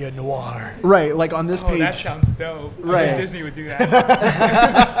Zootopia noir. right, like on this page. That sounds dope. Right. I wish Disney would do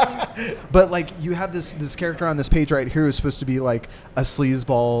that. But like you have this character on this page right here who's supposed to be like a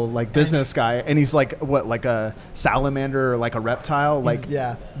sleazeball like business guy, and he's like what, like a salamander or like a reptile, like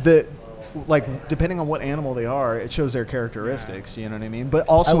like depending on what animal they are, it shows their characteristics. You know what I mean? But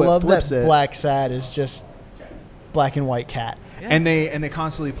also I love it flips that it. Blacksad is just black and white cat. And they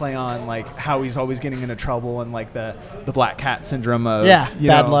constantly play on like how he's always getting into trouble and like the black cat syndrome of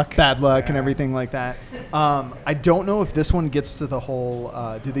bad luck and everything like that. I don't know if this one gets to the whole.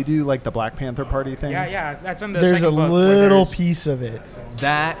 Do they do like the Black Panther Party thing? Yeah, that's on the There's a second book where little there's- piece of it.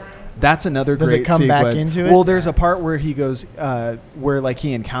 That's another Does great it come back sequence. into it? Well, there's a part where he goes, where like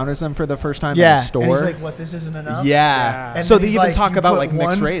he encounters them for the first time in a store. And he's like, "What? This isn't enough." Yeah. And So then they he's even like, talk "You about put like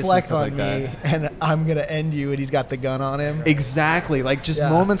mixed one race and fleck stuff on like that. me, and I'm gonna end you." And he's got the gun on him. Exactly. Like just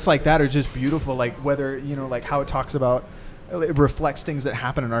moments like that are just beautiful. Like whether like how it talks about. It reflects things that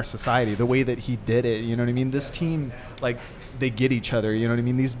happen in our society, the way that he did it. You know what I mean? This team, like, they get each other. You know what I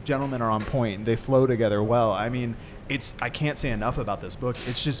mean? These gentlemen are on point. They flow together well. I mean, I can't say enough about this book.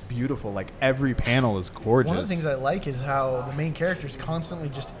 It's just beautiful. Like, every panel is gorgeous. One of the things I like is how the main character is constantly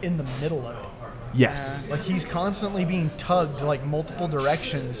just in the middle of it. Yes. Like, he's constantly being tugged, like, multiple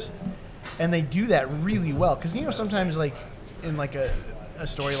directions. And they do that really well. Because, sometimes, like, in, like, a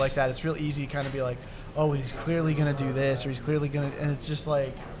story like that, it's real easy to kind of be like, oh, he's clearly going to do this, or he's clearly going to... And it's just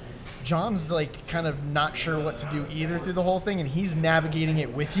like... John's, like, kind of not sure what to do either through the whole thing, and he's navigating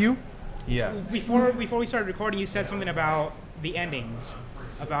it with you. Yeah. Before we started recording, you said something about the endings,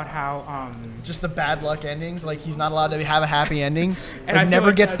 about how... Just the bad luck endings. Like, he's not allowed to have a happy ending. And I like, feel never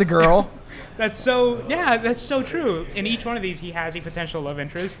like gets the girl. That's so true. In each one of these, he has a potential love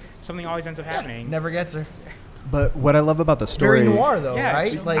interest. Something always ends up happening. Never gets her. But what I love about the story... Very noir, though, Yeah,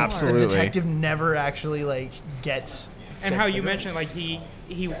 right? it's Like, absolutely. the detective never actually, like, gets... And gets how the you girl. mentioned, like,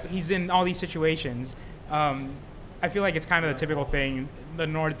 he's in all these situations. I feel like it's kind of the typical thing. The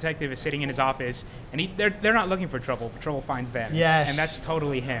noir detective is sitting in his office, and they're not looking for trouble. Trouble finds them. Yes. And that's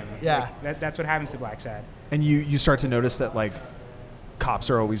totally him. Yeah. Like, that's what happens to Blacksad. And you start to notice that, like,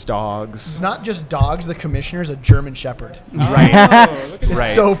 cops are always dogs. It's not just dogs. The commissioner's a German Shepherd. Right. Oh, look at It's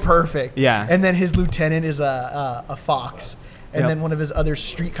Right. so perfect. Yeah. And then his lieutenant is a fox. And Yep. then one of his other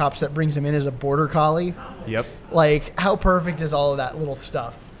street cops that brings him in is a border collie. Yep. Like, how perfect is all of that little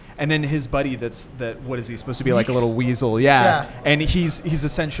stuff? And then his buddy what is he supposed to be, like a little weasel? Yeah. And he's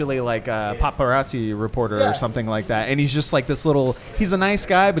essentially like a paparazzi reporter or something like that. And he's just like this little, he's a nice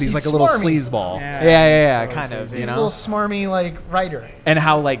guy, but he's like a little sleazeball. Yeah, kind of, he's a little smarmy like writer. And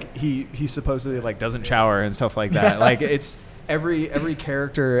how like he supposedly like doesn't shower and stuff like that. Like it's every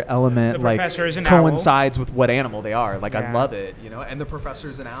character element like coincides with what animal they are. Like I love it, and the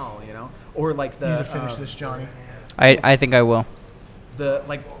professor's an owl, or like the. You need to finish this, Johnny. I think I will.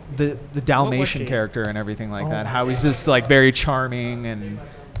 The Dalmatian character and everything like that. How he's just like very charming and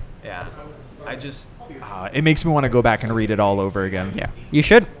I just it makes me want to go back and read it all over again. Yeah, you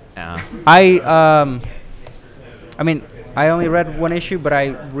should. Yeah. I mean, I only read one issue, but I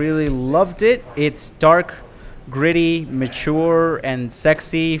really loved it. It's dark, gritty, mature, and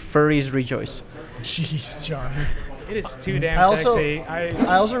sexy. Furries rejoice. Jeez, Johnny. It is too damn sexy.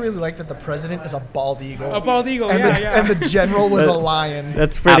 I also really like that the president is a bald eagle. A bald eagle, and the general was a lion.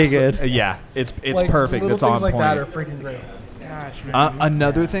 That's pretty good. Yeah, it's like, perfect. It's on point. Little things like that are freaking great. Gosh, man.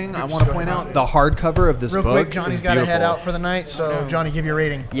 Another thing I want to point out: the hardcover of this book. Real quick, Johnny's is got to beautiful. head out for the night, so Johnny, give your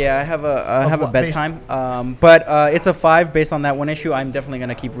rating. Yeah, I have a bedtime, but it's a 5 based on that one issue. I'm definitely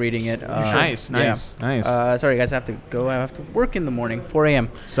gonna keep reading it. Nice. Sorry guys, I have to go. I have to work in the morning, 4 a.m.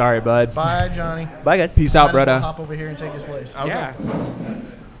 Sorry, bud. Bye, Johnny. Bye, guys. Peace out, Might as well brother. hop over here and take his place. Okay. Yeah.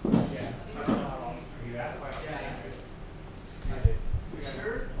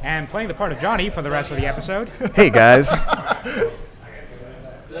 And playing the part of Johnny for the rest of the episode. Hey guys.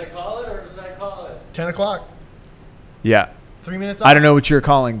 Did I call it or did I call it? 10 o'clock. Yeah. 3 minutes. I don't know what you're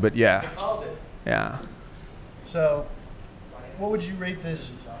calling, but I yeah. called it. Yeah. So, what would you rate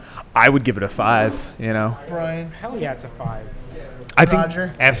this, I would give it a 5. Brian? Hell yeah, it's a 5. I think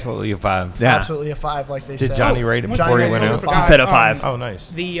Roger? Absolutely a 5. Yeah. Absolutely a 5, like they said. Did Johnny rate it Johnny before he rated went it out? before- He said a 5. Oh,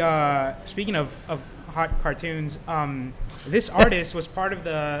 nice. The speaking of hot cartoons, this artist was part of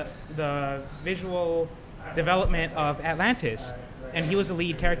the visual development of Atlantis, and he was the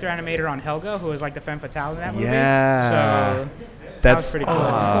lead character animator on Helga, who was like the femme fatale in that movie. Yeah. So that was pretty cool.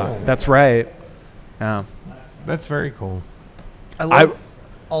 That's right. Yeah. That's very cool. I love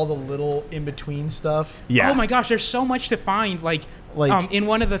all the little in-between stuff. Yeah. Oh my gosh, there's so much to find. Like in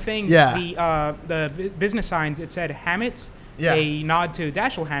one of the things, the business signs, it said Hammett, a nod to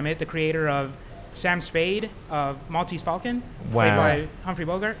Dashiell Hammett, the creator of Sam Spade of Maltese Falcon, played by Humphrey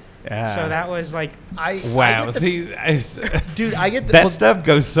Bogart. Yeah. So that was like, Dude, I get that stuff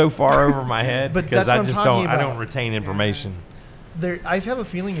goes so far over my head But because that's what I I'm just talking don't. I about. don't retain information. I have a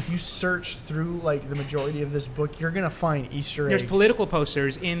feeling if you search through like the majority of this book, you're gonna find Easter eggs. there's political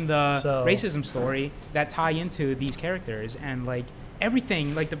posters in the racism story that tie into these characters, and like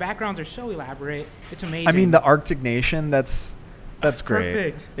everything, like the backgrounds are so elaborate. It's amazing. I mean, the Arctic Nation, that's great.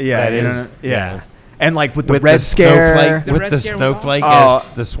 perfect. Yeah, That is. yeah. And like with the With Red the Scare. snowflake, The with Red the Scare was snowflake awesome.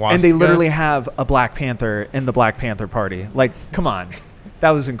 as the swastika. And they literally have a Black Panther in the Black Panther Party. Like, come on. That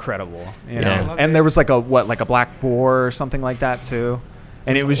was incredible. You Yeah. know? And there was like a Black Boar or something like that too.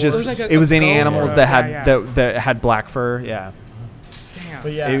 And it was just There was like it was any goat animals or that had yeah. that had black fur. Yeah. Damn.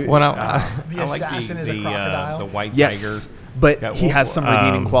 But yeah, It- Well, the I like assassin is a crocodile. the white Yes. tiger. But Got- he has some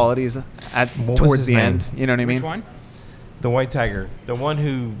redeeming qualities what was towards his the name? end. You know what I mean? Which one? The white tiger, the one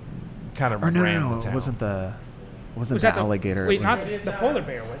who kind of Or no, ran the it town. wasn't the Was the that alligator. Wait, it not was, the polar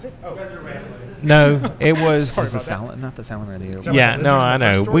bear, was it? Oh, No, it was. was the salad, not the salamandre. Yeah, This no, is I the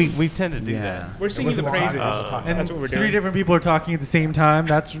know. first story? We tend to do Yeah. that. we're singing the praises. And That's what we're 3 doing. different people are talking at the same time.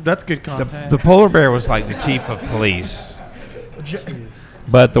 That's good content. The polar bear was like the chief of police, Jo-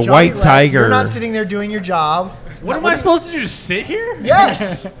 but the Johnny white left. tiger. You're not sitting there doing your job. what am I supposed to do? Just sit here?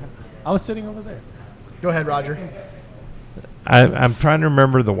 Yes. I was sitting over there. Go ahead, Roger. I'm trying to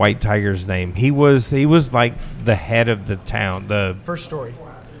remember the white tiger's name. He was like the head of the town. The First story.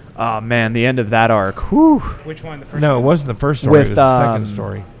 Oh man, the end of that arc. Whew. Which one? The first no, it one? wasn't the first story. With, it was the second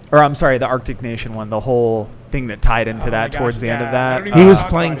story. Or I'm sorry, the Arctic Nation one. The whole thing that tied into Oh my that gosh, towards the end of yeah, I that. don't even He was talk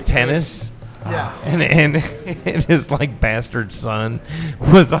playing about it. tennis, Yeah. and his like bastard son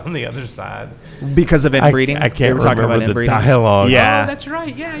was on the other side. Because of inbreeding. I They can't were talking remember about the inbreeding. dialogue. Yeah. Oh, that's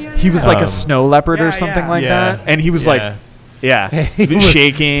right. Yeah. He was like a Um, snow leopard yeah, or something yeah. like Yeah. that. And he was like, yeah, He he was was-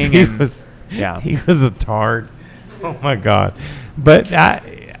 shaking. He And, was, yeah. he was a tart. Oh my god! But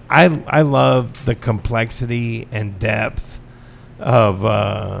I love the complexity and depth of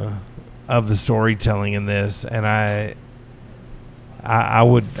the storytelling in this, and I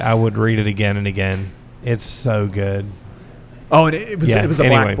would read it again and again. It's so good. Oh, and it was Yeah, it was a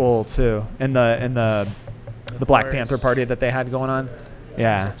anyway. Black Bull too in the Black Panther party that they had going on.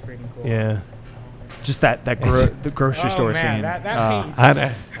 Yeah, That's freaking cool. Yeah, just the grocery Oh, store man, scene. that Uh, page. I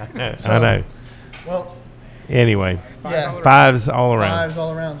know. I know. Well, Anyway, Fives all around. Fives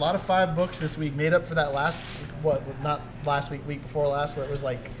all around. A lot of 5 books this week made up for that last, not last week before last, where it was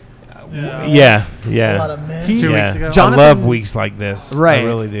like, Yeah. a lot of men. 2 weeks ago. I love weeks like this. Right. I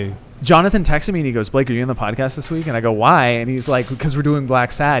really do. Jonathan texted me and he goes, Blake, are you in the podcast this week? And I go, why? And he's like, because we're doing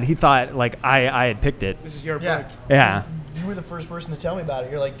Blacksad. He thought like I had picked it. This is your Yeah. book. Yeah. You were the first person to tell me about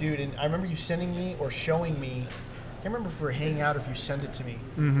it. You're like, dude, and I remember you sending me or showing me, I can't remember if we were hanging out or if you sent it to me,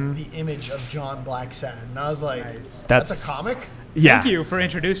 the image of John Blacksad. And I was like, that's a comic? Yeah. Thank you for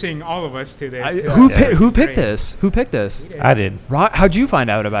introducing all of us to this. Who picked this? Who picked this? I did. How'd you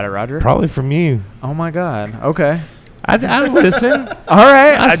find out about it, Roger? Probably from you. Oh my God. Okay. I listen. All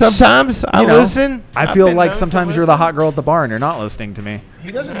right. Sometimes I listen. I feel like sometimes you're the hot girl at the bar and you're not listening to me.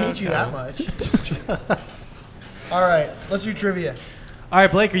 He doesn't hate you that much. All right, let's do trivia. All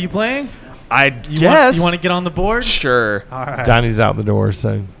right, Blake, are you playing? You want to get on the board? Sure. All right. Johnny's out the door,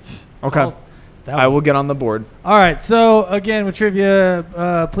 so. Okay. I will get on the board. All right. So again, with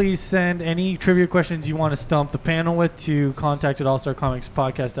trivia, please send any trivia questions you want to stump the panel with to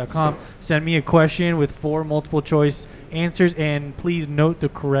contact@allstarcomicspodcast.com. Send me a question with 4 multiple choice answers, and please note the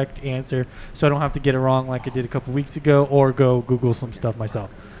correct answer so I don't have to get it wrong like I did a couple weeks ago, or go Google some stuff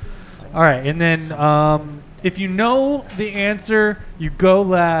myself. All right, and then if you know the answer, you go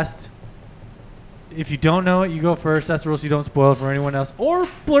last. If you don't know it, you go first. That's the rule, so you don't spoil it for anyone else. Or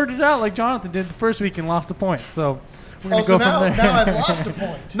blurt it out like Jonathan did the first week and lost a point. So we're going to go from there. Now I've lost a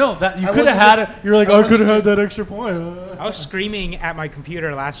point. No, you could have had it. You're like, I could have had that extra point. I was screaming at my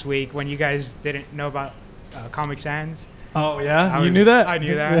computer last week when you guys didn't know about Comic Sans. Oh, yeah? You knew that? I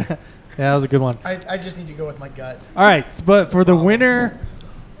knew that. Yeah, that was a good one. I just need to go with my gut. All right, but for the winner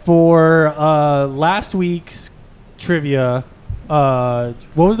for last week's trivia,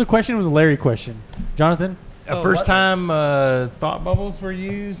 what was the question? It was a Larry question. Jonathan? First time thought bubbles were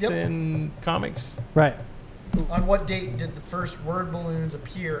used in comics. Right. On what date did the first word balloons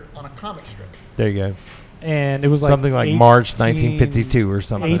appear on a comic strip? There you go. And it was something like March 1952 or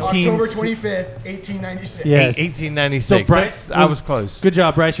something. October 25th, 1896. Yes. 1896. So Bryce, I was close. Good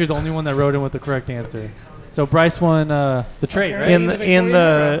job, Bryce. You're the only one that wrote in with the correct answer. So Bryce won the trade, right? In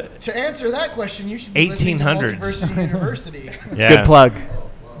the to answer that question, you should be 1800s. Listening to University. Yeah. Good plug.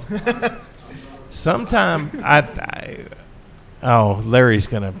 Sometime Larry's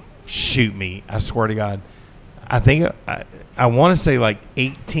gonna shoot me. I swear to God. I think I want to say like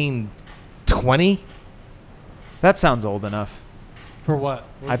 1820. That sounds old enough. For what?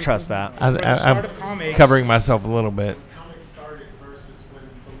 I trust that. I'm covering myself a little bit.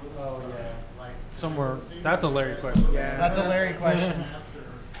 Somewhere. That's a Larry question. Yeah. That's a Larry question.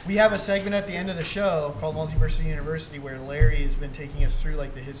 We have a segment at the end of the show called Multiversity University where Larry has been taking us through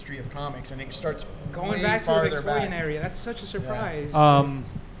like the history of comics, and it starts going way back to the farther Victorian back. area. That's such a surprise.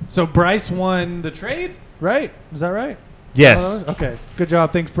 So Bryce won the trade, right? Is that right? Yes. Okay. Good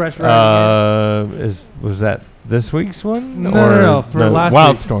job. Thanks, Bryce. For writing in. Was that this week's one? No. For last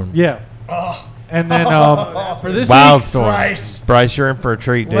week's. Wildstorm. Yeah. Oh. And then for this week's Wildstorm. Bryce, you're in for a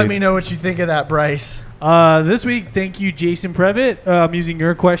treat, dude. Let me know what you think of that, Bryce. This week, thank you, Jason Previtt. I'm using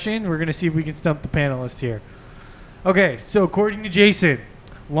your question. We're going to see if we can stump the panelists here. Okay, so according to Jason,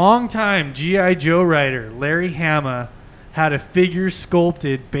 longtime G.I. Joe writer Larry Hama had a figure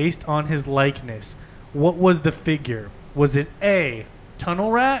sculpted based on his likeness. What was the figure? Was it A,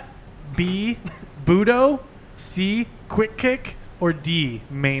 Tunnel Rat, B, Budo, C, Quick Kick, or D,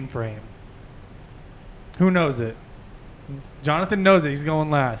 Mainframe? Who knows it? Jonathan knows it. He's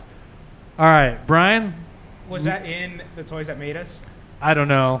going last. All right, Brian? Was that in the Toys That Made Us? I don't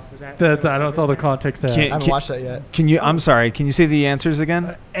know. Was that That's all the context there. I haven't watched that yet. I'm sorry. Can you say the answers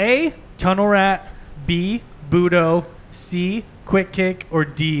again? A, Tunnel Rat, B, Budo, C, Quick Kick, or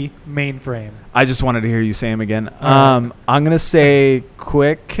D, Mainframe? I just wanted to hear you say them again. I'm going to say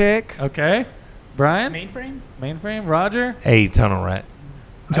Quick Kick. Okay. Brian? Mainframe? Roger? A, Tunnel Rat.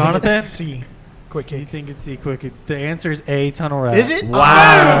 Jonathan? C. Quick You Kick. think it's C, Quick Kick. The answer is A, Tunnel Rat. Is it?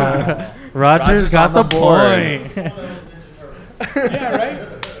 Wow. Roger's got the on the board. point. Yeah, right?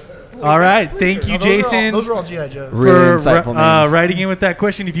 All right. Thank you, Jason. Those are all G.I. Joes. Really for insightful names. writing in with that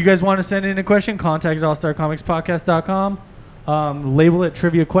question. If you guys want to send in a question, contact allstarcomicspodcast.com. Label it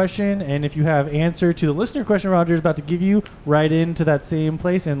trivia question, and if you have answer to the listener question Roger is about to give you, write into that same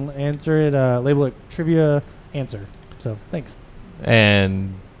place and answer it. Label it trivia answer. So thanks.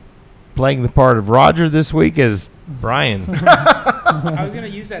 And playing the part of Roger this week is Brian. I was gonna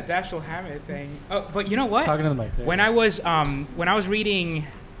use that Dashiell Hammett thing. Oh, but you know what? Talking to the mic. When I was reading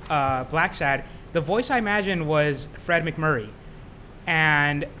Blacksad, the voice I imagined was Fred McMurray,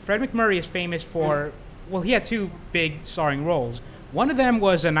 and Fred McMurray is famous for he had 2 big starring roles. One of them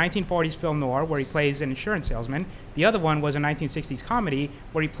was a 1940s film noir where he plays an insurance salesman. The other one was a 1960s comedy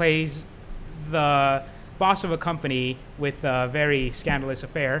where he plays the boss of a company with a very scandalous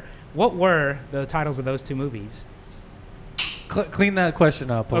affair. What were the titles of those two movies? Clean that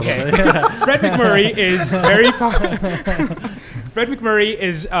question up a little bit. Fred McMurray is very Fred McMurray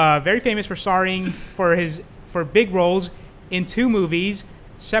is very famous for starring for big roles in two movies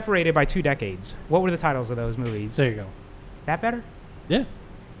separated by 2 decades. What were the titles of those movies? There you go. That better? Yeah.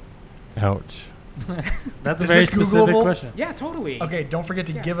 Ouch. That's a very specific question. Yeah, totally. Okay, don't forget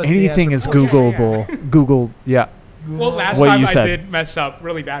to give us anything is Googleable. Yeah. Google, yeah. Well, last time I did mess up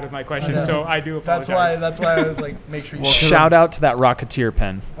really bad with my question, so I do apologize. That's why I was like, make sure you shout out to that Rocketeer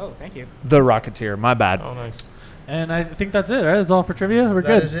pen. Oh, thank you. The Rocketeer, my bad. Oh, nice. And I think that's it, right? That's all for trivia? We're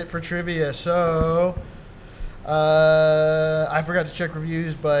good. That is it for trivia. So, I forgot to check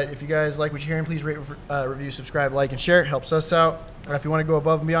reviews, but if you guys like what you're hearing, please rate, review, subscribe, like, and share. It helps us out. If you want to go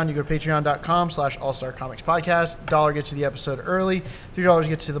above and beyond, you go to patreon.com/allstarcomicspodcast. $1 gets you the episode early. $3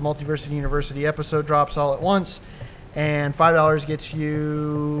 gets you the Multiversity University episode drops all at once. And $5 gets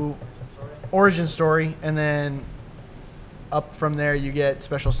you origin story, and then up from there you get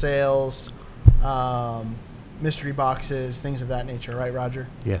special sales, mystery boxes, things of that nature, right, Roger?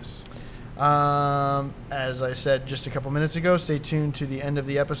 Yes. As I said just a couple minutes ago, stay tuned to the end of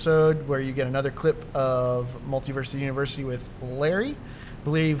the episode where you get another clip of Multiversity University with Larry. I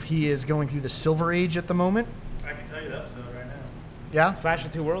believe he is going through the Silver Age at the moment. I can tell you the episode right now. Yeah? Flash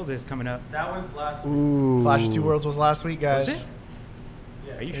of Two Worlds is coming up. That was last week. Ooh. Flash of Two Worlds was last week, guys. Was it?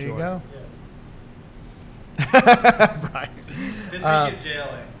 Yeah, Are you there sure? You go. Yes. Brian. This week is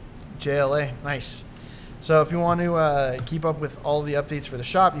JLA. JLA, nice. So if you want to keep up with all the updates for the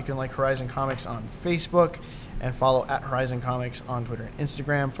shop, you can like Horizon Comics on Facebook and follow at Horizon Comics on Twitter and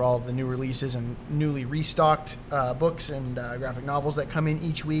Instagram for all of the new releases and newly restocked books and graphic novels that come in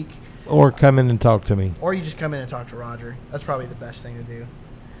each week. Or come in and talk to me. Or you just come in and talk to Roger. That's probably the best thing to do.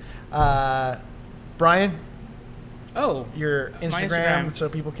 Brian? Oh. Your Instagram, so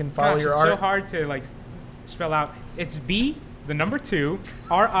people can follow your it's art. It's so hard to spell out. It's B, the number 2,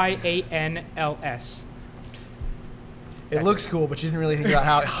 RIANLS. It looks cool, but you didn't really think about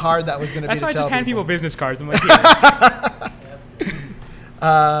how hard that was going to be to tell That's why I just hand people business cards. I'm like,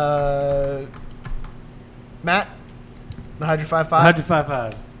 Matt, the Hydra 55. Hydra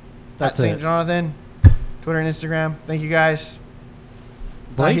 55. That's St. Jonathan, Twitter and Instagram. Thank you guys.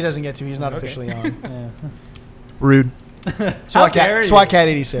 He doesn't get to. He's not officially on. Yeah. Rude. SWAT Cat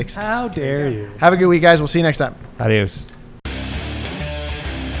 86. How dare you? Have a good week, guys. We'll see you next time. Adios.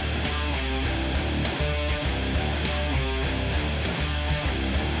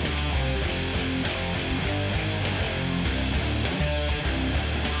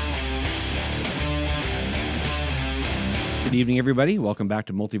 Good evening, everybody. Welcome back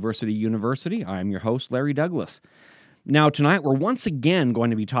to Multiversity University. I'm your host, Larry Douglas. Now, tonight, we're once again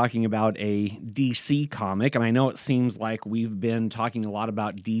going to be talking about a DC comic, and I know it seems like we've been talking a lot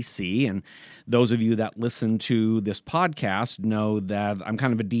about DC, and those of you that listen to this podcast know that I'm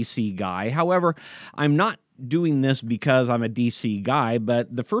kind of a DC guy. However, I'm not doing this because I'm a DC guy,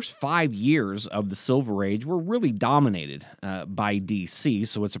 but the first 5 years of the Silver Age were really dominated by DC,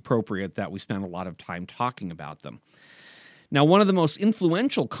 so it's appropriate that we spend a lot of time talking about them. Now, one of the most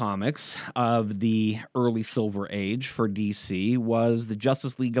influential comics of the early Silver Age for DC was the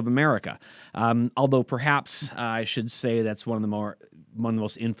Justice League of America. Although perhaps I should say that's one of the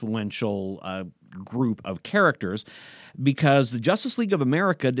most influential group of characters, because the Justice League of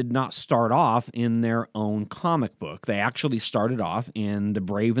America did not start off in their own comic book. They actually started off in The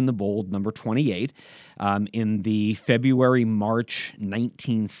Brave and the Bold, number 28, in the February-March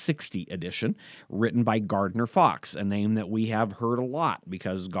 1960 edition, written by Gardner Fox, a name that we have heard a lot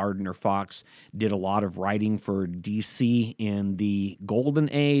because Gardner Fox did a lot of writing for DC in the Golden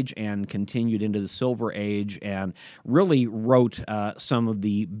Age and continued into the Silver Age and really wrote some of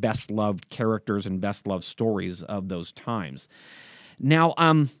the best-loved characters and best-loved stories of those times. Now,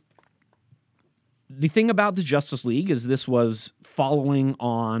 the thing about the Justice League is this was following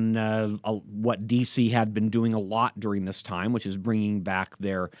on what DC had been doing a lot during this time, which is bringing back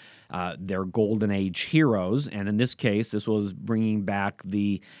their Golden Age heroes, and in this case, this was bringing back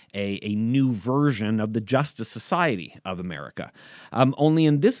a new version of the Justice Society of America. Only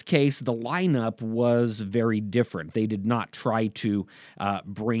in this case, the lineup was very different. They did not try to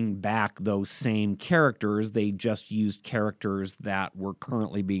bring back those same characters. They just used characters that were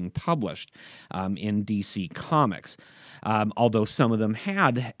currently being published. in DC Comics. Although some of them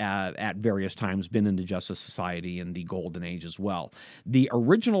had, at various times, been in the Justice Society in the Golden Age as well. The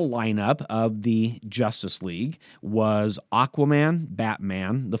original lineup of the Justice League was Aquaman,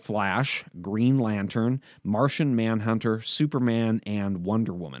 Batman, The Flash, Green Lantern, Martian Manhunter, Superman, and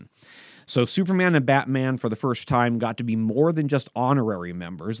Wonder Woman. So Superman and Batman, for the first time, got to be more than just honorary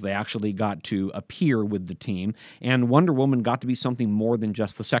members. They actually got to appear with the team. And Wonder Woman got to be something more than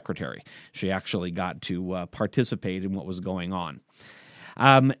just the secretary. She actually got to participate in what was going on.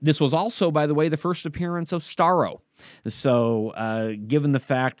 This was also, by the way, the first appearance of Starro. So given the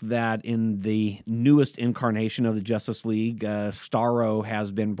fact that in the newest incarnation of the Justice League, Starro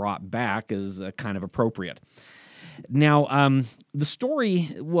has been brought back is kind of appropriate. Now, the story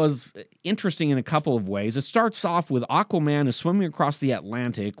was interesting in a couple of ways. It starts off with Aquaman is swimming across the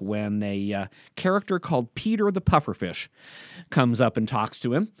Atlantic when a character called Peter the Pufferfish comes up and talks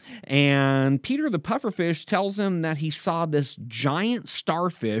to him. And Peter the Pufferfish tells him that he saw this giant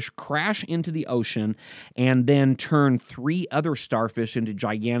starfish crash into the ocean and then turn 3 other starfish into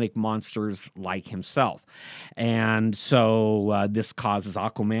gigantic monsters like himself. And so this causes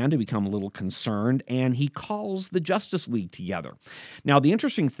Aquaman to become a little concerned, and he calls the Justice League together. Now, the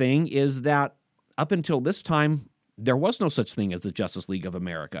interesting thing is that up until this time, there was no such thing as the Justice League of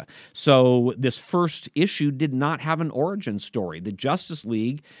America. So this first issue did not have an origin story. The Justice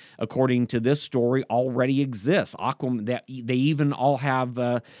League, according to this story, already exists. They even all have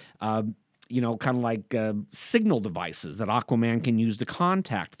kind of like signal devices that Aquaman can use to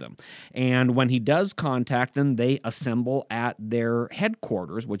contact them. And when he does contact them, they assemble at their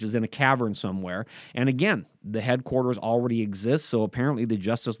headquarters, which is in a cavern somewhere. And again, the headquarters already exists, so apparently the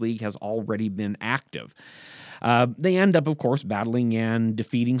Justice League has already been active. They end up, of course, battling and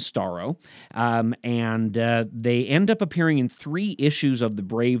defeating Starro, and they end up appearing in 3 issues of The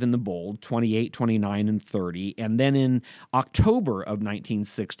Brave and the Bold, 28, 29, and 30, and then in October of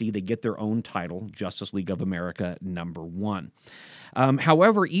 1960, they get their own title, Justice League of America #1.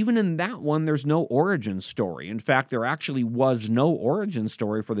 However, even in that one, there's no origin story. In fact, there actually was no origin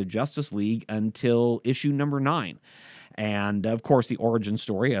story for the Justice League until issue number 9. And, of course, the origin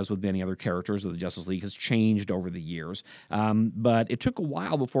story, as with many other characters of the Justice League, has changed over the years. But it took a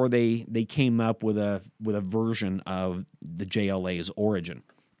while before they came up with a version of the JLA's origin.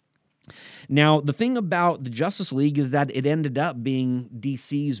 Now, the thing about the Justice League is that it ended up being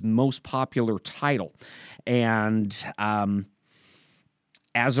DC's most popular title. And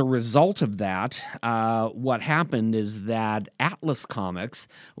as a result of that, what happened is that Atlas Comics,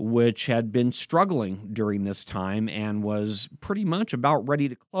 which had been struggling during this time and was pretty much about ready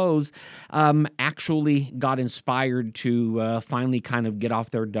to close, actually got inspired to finally kind of get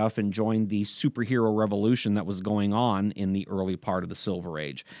off their duff and join the superhero revolution that was going on in the early part of the Silver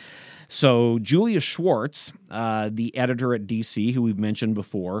Age. So Julius Schwartz, the editor at DC, who we've mentioned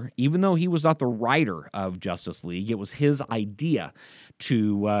before, even though he was not the writer of Justice League, it was his idea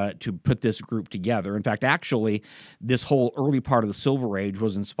to put this group together. In fact, actually, this whole early part of the Silver Age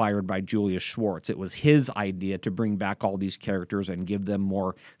was inspired by Julius Schwartz. It was his idea to bring back all these characters and give them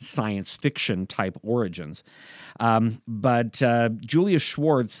more science fiction type origins. But Julius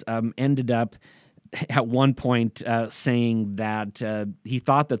Schwartz ended up at one point saying that he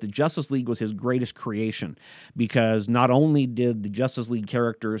thought that the Justice League was his greatest creation because not only did the Justice League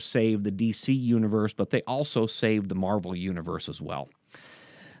characters save the DC universe, but they also saved the Marvel universe as well.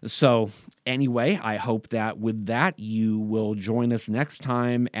 So anyway, I hope that with that, you will join us next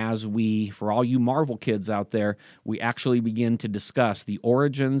time as we, for all you Marvel kids out there, we actually begin to discuss the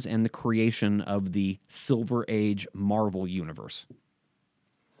origins and the creation of the Silver Age Marvel universe.